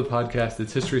comments for the podcast,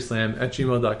 it's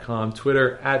historyslam@gmail.com,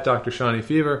 Twitter @Dr. Shawnee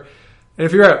Fever. And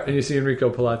if you're out and you see Enrico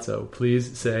Palazzo,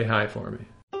 please say hi for me.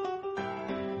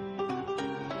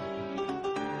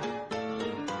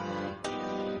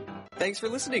 Thanks for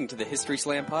listening to the History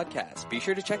Slam podcast. Be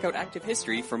sure to check out Active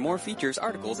History for more features,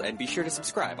 articles, and be sure to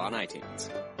subscribe on iTunes.